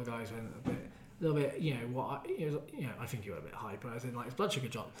one of the guys went a little bit. I think you were a bit hyper. I was in his blood sugar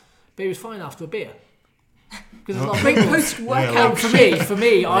dropped, but he was fine after a beer. Because there's a lot of minerals. Post-workout for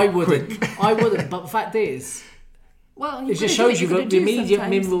me, I wouldn't. But the fact is, it just shows you the immediate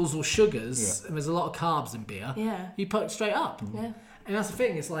minerals or sugars, and there's a lot of carbs in beer. Yeah. You put it straight up. Yeah. And that's the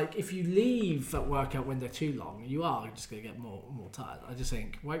thing. It's like if you leave that workout window too long, you are just going to get more tired. I just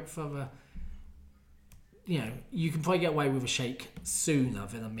think wait for the. You can probably get away with a shake sooner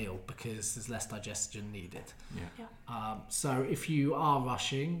than a meal because there's less digestion needed. Yeah. So if you are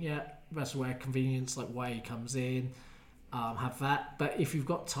rushing, that's where convenience like whey comes in. Have that. But if you've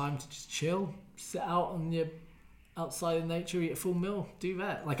got time to just chill, sit out on your outside in nature, eat a full meal, do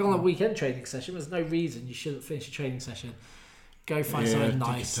that. Like on a weekend training session, there's no reason you shouldn't finish a training session. Go find somewhere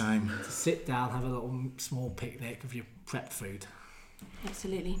nice to sit down, have a little small picnic of your prepped food.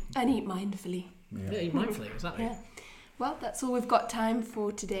 Absolutely. And eat mindfully. Yeah, eat mindfully, exactly. Yeah. Well, that's all we've got time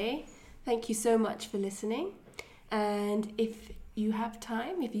for today. Thank you so much for listening. And if you have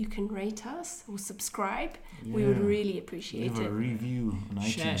time, if you can rate us or subscribe, we would really appreciate it. Leave a review on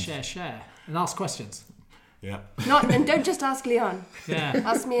iTunes. Share. And ask questions. Yeah. And don't just ask Leon. Yeah.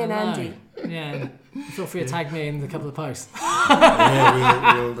 Ask me and Andy. Yeah. Feel free to tag me in a couple of posts.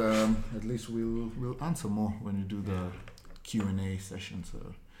 We'll at least we'll answer more when we do the Q&A session.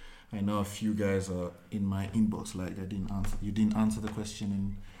 So I know a few guys are in my inbox like you didn't answer the question,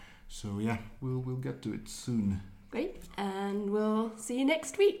 and so we'll get to it soon. Great. And we'll see you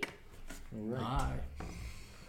next week. All right. Bye.